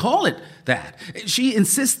let me call it that. She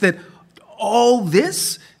insists that all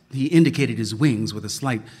this, he indicated his wings with a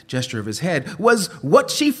slight gesture of his head, was what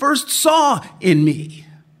she first saw in me.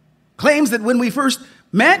 Claims that when we first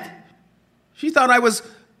met, she thought I was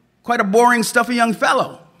quite a boring, stuffy young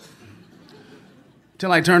fellow.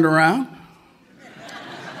 Till I turned around.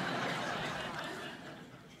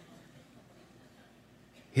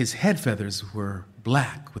 His head feathers were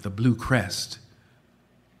black with a blue crest.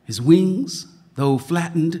 His wings, though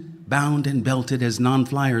flattened, bound, and belted as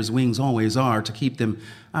non-flyers' wings always are to keep them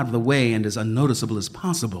out of the way and as unnoticeable as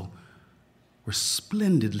possible, were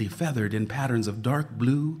splendidly feathered in patterns of dark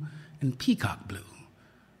blue and peacock blue,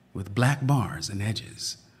 with black bars and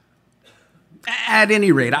edges. At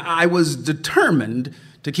any rate, I was determined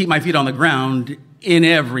to keep my feet on the ground in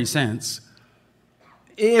every sense.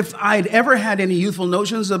 If I'd ever had any youthful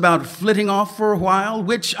notions about flitting off for a while,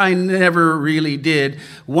 which I never really did,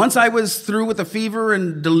 once I was through with the fever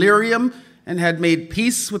and delirium and had made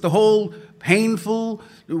peace with the whole painful,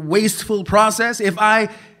 wasteful process, if I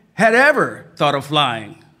had ever thought of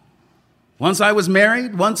flying, once I was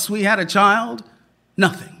married, once we had a child,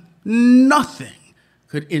 nothing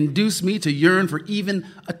could induce me to yearn for even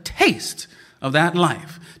a taste of that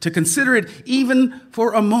life, to consider it even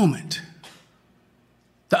for a moment.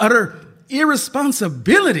 The utter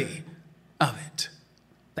irresponsibility of it,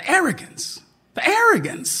 the arrogance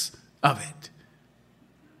of it.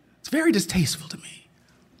 It's very distasteful to me.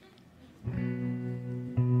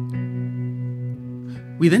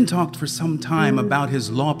 We then talked for some time about his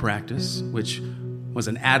law practice, which was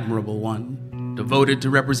an admirable one, devoted to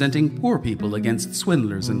representing poor people against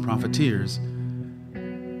swindlers and profiteers.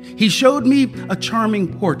 He showed me a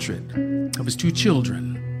charming portrait of his two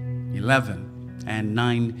children, 11 and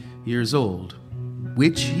 9 years old,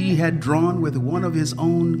 which he had drawn with one of his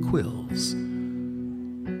own quills.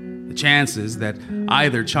 The chances that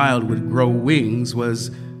either child would grow wings was,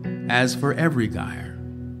 as for every Geyer,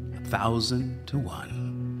 1,000 to 1.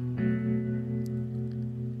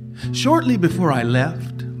 Shortly before I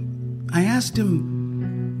left, I asked him,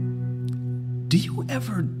 "Do you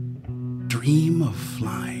ever dream of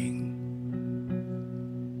flying?"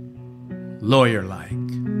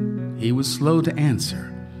 Lawyer-like, he was slow to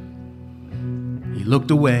answer. He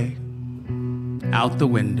looked away, out the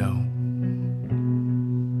window.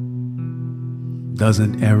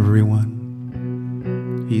 "Doesn't everyone?"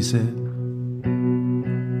 he said.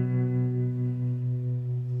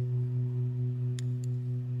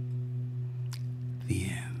 The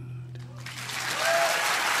end.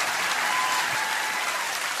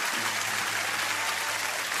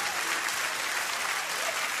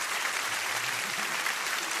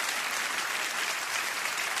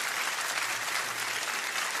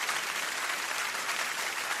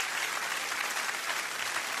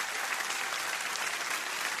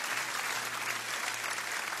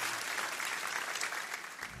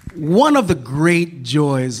 One of the great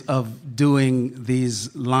joys of doing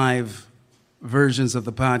these live versions of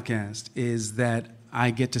the podcast is that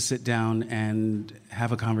I get to sit down and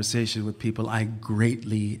have a conversation with people I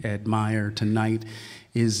greatly admire. Tonight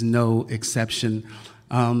is no exception.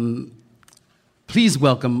 Please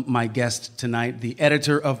welcome my guest tonight, the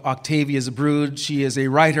editor of Octavia's Brood. She is a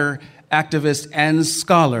writer, activist, and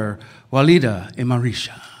scholar, Walida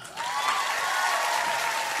Imarisha.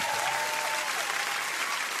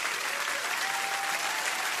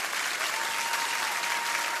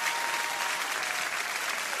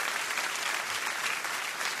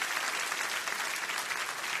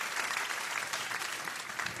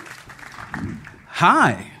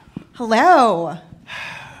 Hi. Hello.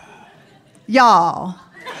 Y'all.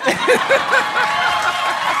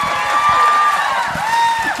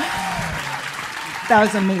 That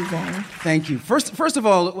was amazing. Thank you. First of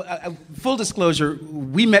all, full disclosure,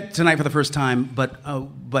 we met tonight for the first time, but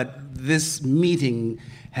this meeting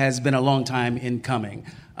has been a long time in coming.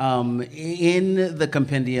 In the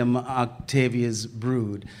compendium Octavia's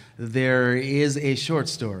Brood, there is a short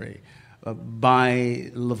story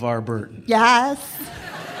by LeVar Burton. Yes.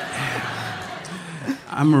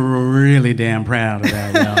 I'm really damn proud of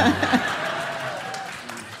that,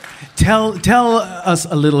 y'all. Tell us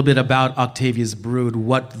a little bit about Octavia's Brood,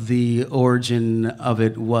 what the origin of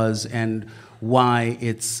it was, and why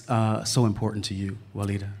it's so important to you,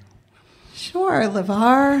 Walida. Sure,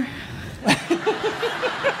 LeVar.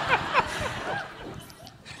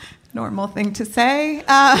 Normal thing to say.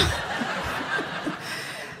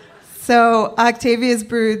 So Octavia's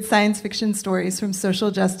Brood, Science Fiction Stories from Social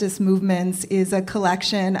Justice Movements, is a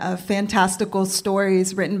collection of fantastical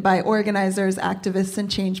stories written by organizers, activists, and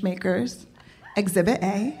changemakers. Exhibit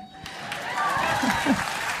A.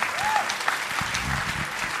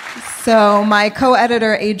 So my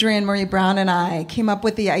co-editor, Adrienne Marie Brown, and I came up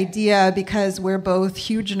with the idea because we're both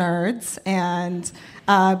huge nerds and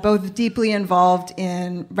both deeply involved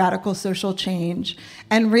in radical social change,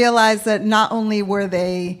 and realized that not only were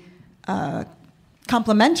they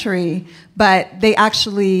complementary, but they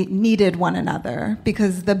actually needed one another,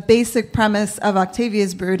 because the basic premise of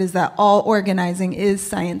Octavia's Brood is that all organizing is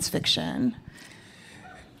science fiction.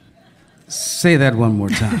 Say that one more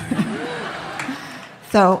time.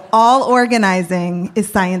 So all organizing is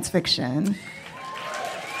science fiction.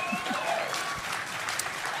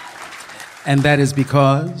 And that is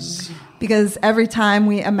because? Because every time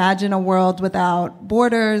we imagine a world without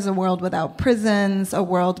borders, a world without prisons, a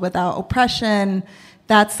world without oppression,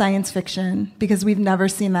 that's science fiction, because we've never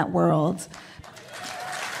seen that world.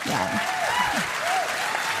 Yeah.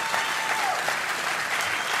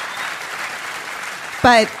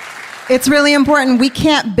 But it's really important. We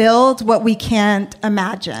can't build what we can't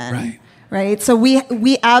imagine. Right? So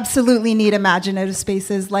we absolutely need imaginative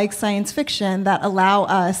spaces like science fiction that allow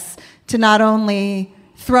us to not only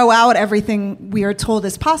throw out everything we are told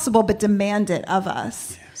is possible, but demand it of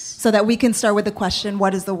us. Yes. So that we can start with the question,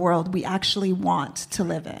 what is the world we actually want to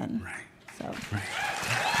live in? Right. So. Right.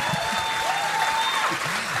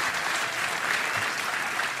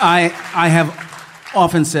 I have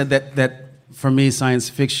often said that for me, science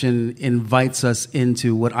fiction invites us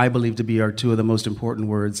into what I believe to be are two of the most important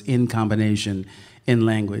words in combination in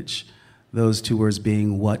language. Those two words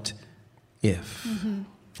being what if. Mm-hmm.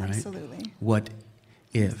 Right? Absolutely. What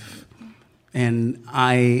if. And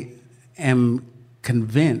I am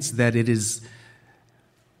convinced that it is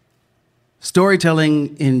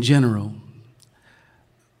storytelling in general,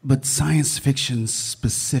 but science fiction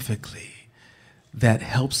specifically, that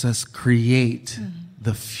helps us create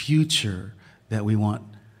the future that we want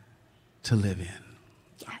to live in.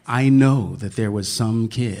 Yes. I know that there was some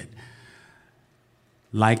kid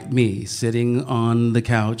like me sitting on the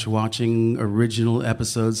couch watching original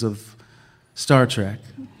episodes of Star Trek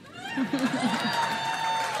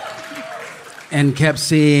and kept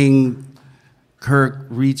seeing Kirk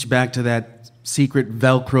reach back to that secret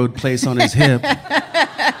Velcroed place on his hip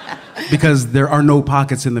because there are no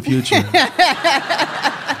pockets in the future.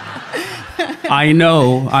 I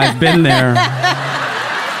know, I've been there.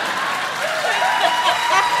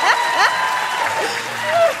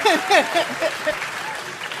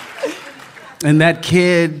 And that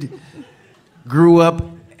kid grew up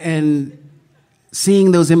and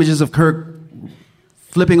seeing those images of Kirk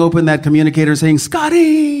flipping open that communicator saying,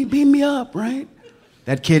 "Scotty, beam me up," right?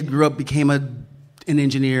 That kid grew up, became an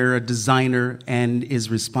engineer, a designer, and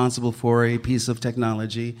is responsible for a piece of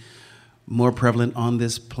technology more prevalent on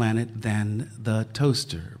this planet than the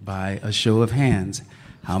toaster. By a show of hands,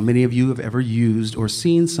 how many of you have ever used or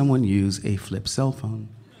seen someone use a flip cell phone?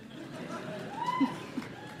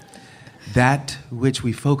 That which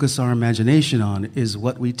we focus our imagination on is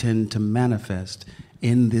what we tend to manifest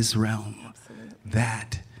in this realm. Absolutely.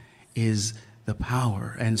 That is the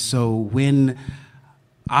power. And so when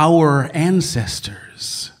our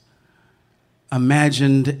ancestors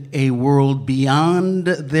imagined a world beyond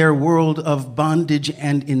their world of bondage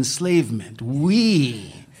and enslavement,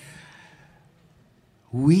 we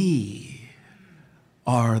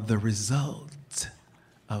are the result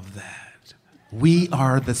of that. We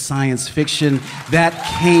are the science fiction that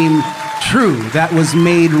came true, that was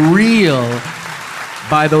made real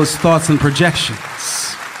by those thoughts and projections.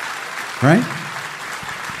 Right?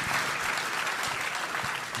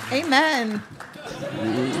 Amen.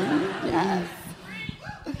 Yes.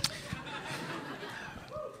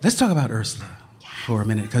 Let's talk about Ursula for a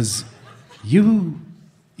minute, because you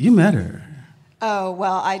met her. Oh,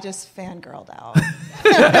 well, I just fangirled out.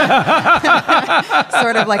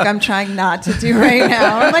 Sort of like I'm trying not to do right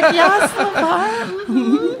now. I'm like, yes, LeVar.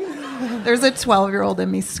 Mm-hmm. There's a 12-year-old in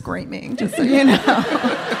me screaming, just so you know. Just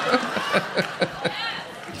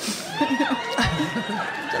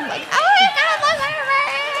like, oh my God,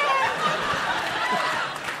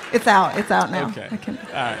 It's out now. Okay.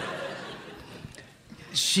 All right.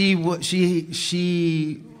 She was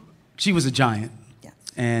a giant.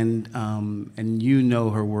 And you know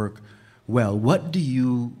her work well. What do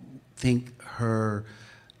you think her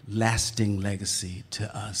lasting legacy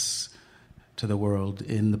to us, to the world,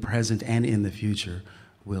 in the present and in the future,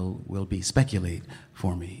 will be? Speculate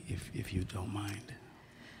for me, if you don't mind.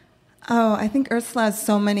 Oh, I think Ursula has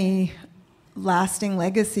so many lasting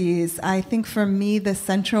legacies. I think for me, the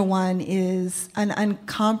central one is an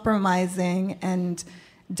uncompromising and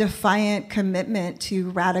defiant commitment to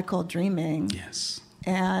radical dreaming. Yes.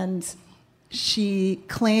 And she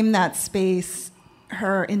claimed that space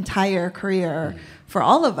her entire career for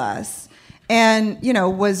all of us, and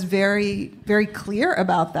was very, very clear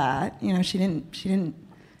about that. She didn't.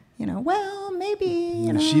 Well,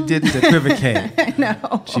 maybe. She didn't equivocate. I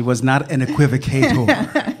know. She was not an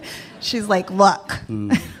equivocator. She's like, look. I'm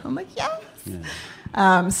like, yes.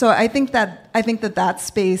 Yeah. So I think that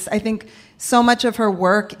space. I think so much of her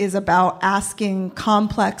work is about asking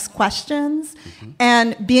complex questions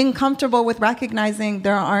and being comfortable with recognizing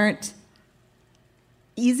there aren't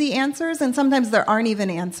easy answers, and sometimes there aren't even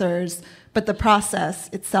answers, but the process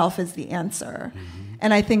itself is the answer.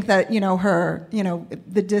 And I think that, her,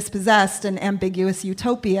 the dispossessed and ambiguous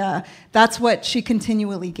utopia, that's what she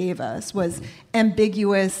continually gave us, was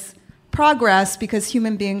ambiguous progress, because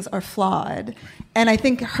human beings are flawed. And I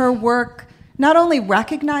think her work not only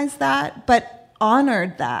recognized that, but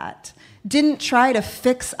honored that. Didn't try to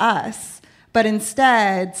fix us, but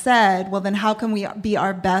instead said, well, then how can we be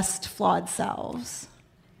our best flawed selves?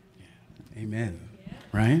 Amen.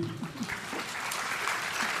 Right?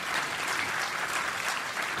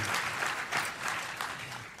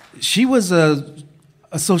 She was a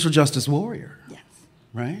social justice warrior. Yes.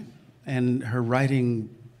 Right? And her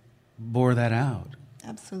writing bore that out.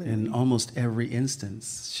 Absolutely. In almost every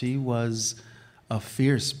instance. She was a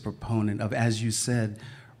fierce proponent of, as you said,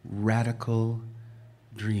 radical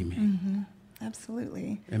dreaming.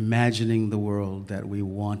 Absolutely. Imagining the world that we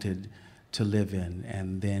wanted to live in,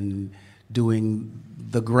 and then doing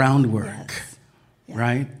the groundwork. Yes. Yeah.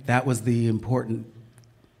 Right? That was the important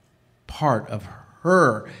part of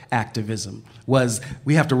her activism, was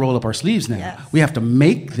we have to roll up our sleeves now. Yes. We have to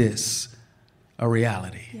make this a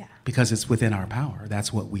reality. Yeah. Because it's within our power.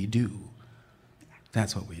 That's what we do.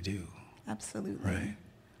 That's what we do. Absolutely. Right.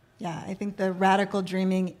 Yeah, I think the radical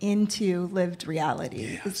dreaming into lived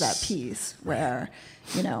reality is that piece where,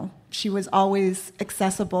 she was always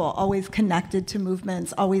accessible, always connected to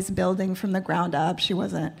movements, always building from the ground up. She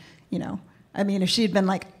wasn't, if she'd been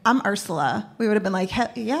like, I'm Ursula, we would have been like,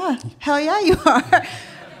 hell yeah, you are.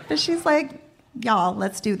 But she's like, y'all,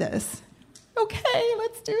 let's do this. Okay,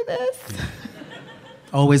 let's do this.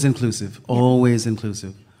 Always inclusive. Always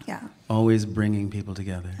inclusive. Yeah. Always bringing people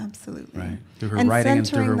together. Absolutely. Right. Through her writing and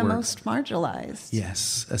through her work. And centering the most marginalized.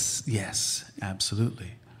 Yes. Yes.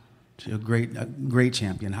 Absolutely. She's a great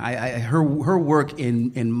champion. Her work,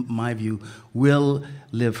 in my view, will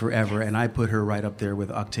live forever, and I put her right up there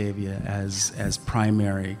with Octavia as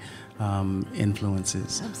primary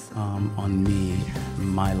influences on me,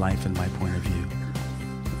 my life, and my point of view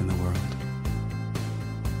in the world.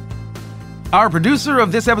 Our producer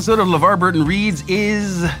of this episode of LeVar Burton Reads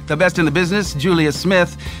is the best in the business, Julia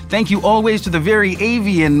Smith. Thank you always to the very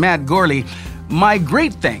avian Matt Gorley. My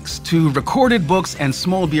great thanks to Recorded Books and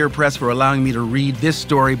Small Beer Press for allowing me to read this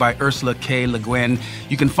story by Ursula K. Le Guin.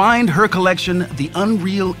 You can find her collection, The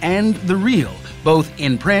Unreal and the Real, both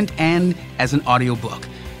in print and as an audiobook.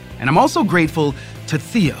 And I'm also grateful to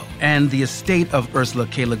Theo and the estate of Ursula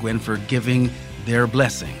K. Le Guin for giving their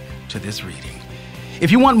blessing to this reading.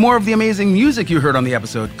 If you want more of the amazing music you heard on the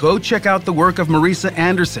episode, go check out the work of Marisa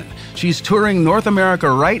Anderson. She's touring North America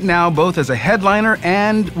right now, both as a headliner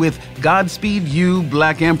and with Godspeed You,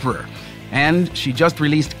 Black Emperor. And she just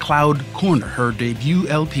released Cloud Corner, her debut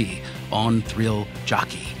LP, on Thrill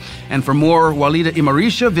Jockey. And for more Walida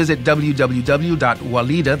Imarisha, visit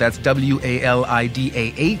www.walida, that's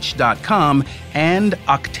WALIDAH.com, and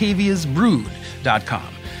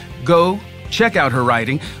octaviasbrood.com. Go check out her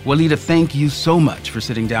writing. Walida, thank you so much for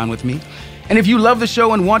sitting down with me. And if you love the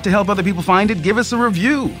show and want to help other people find it, give us a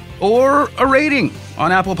review or a rating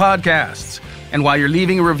on Apple Podcasts. And while you're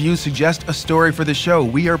leaving a review, suggest a story for the show.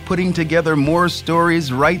 We are putting together more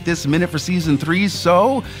stories right this minute for season 3,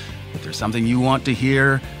 so if there's something you want to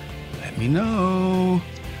hear, let me know.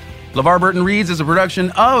 LeVar Burton Reads is a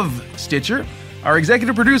production of Stitcher. Our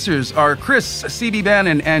executive producers are Chris C.B.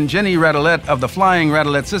 Bannon and Jenny Radelet of the Flying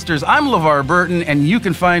Radelet Sisters. I'm LeVar Burton, and you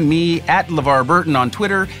can find me at LeVar Burton on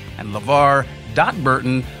Twitter and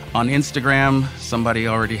LeVar.Burton on Instagram. Somebody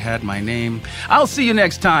already had my name. I'll see you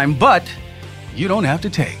next time, but you don't have to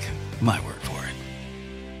take my word for it.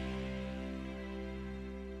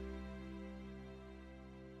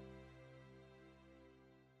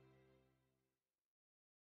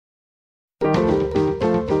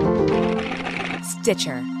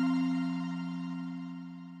 Stitcher.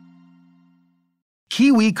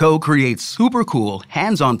 KiwiCo creates super cool,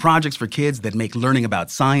 hands-on projects for kids that make learning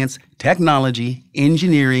about science, technology,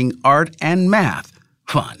 engineering, art, and math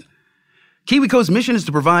fun. KiwiCo's mission is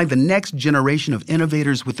to provide the next generation of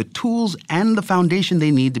innovators with the tools and the foundation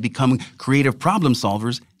they need to become creative problem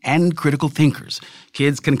solvers and critical thinkers.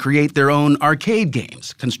 Kids can create their own arcade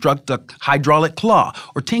games, construct a hydraulic claw,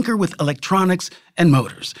 or tinker with electronics and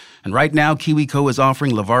motors. And right now, KiwiCo is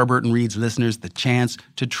offering LeVar Burton Reads listeners the chance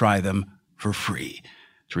to try them for free.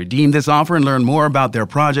 To redeem this offer and learn more about their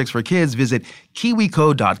projects for kids, visit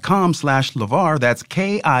kiwico.com/LeVar. That's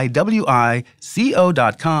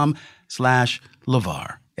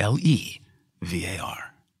KIWICO.com/LeVar. LEVAR.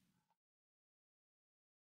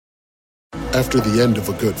 After the end of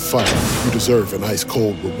a good fight, you deserve an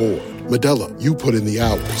ice-cold reward. Modelo, you put in the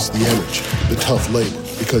hours, the energy, the tough labor,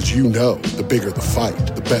 because you know the bigger the fight,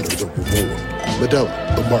 the better the reward. Modelo,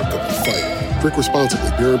 the mark of the fighter. Drink responsibly.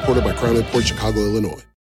 Beer imported by Crown Imports, Chicago, Illinois.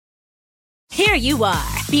 Here you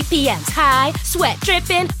are, BPMs high, sweat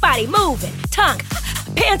dripping, body moving, tongue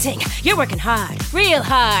panting. You're working hard, real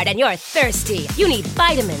hard, and you're thirsty. You need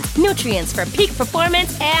vitamins, nutrients for peak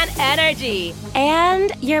performance and energy.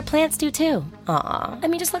 And your plants do too. Aw, I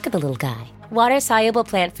mean, just look at the little guy. Water-soluble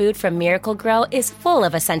plant food from Miracle Grow is full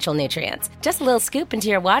of essential nutrients. Just a little scoop into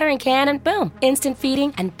your watering can and boom, instant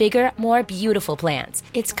feeding and bigger, more beautiful plants.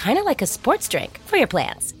 It's kind of like a sports drink for your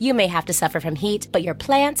plants. You may have to suffer from heat, but your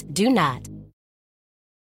plants do not.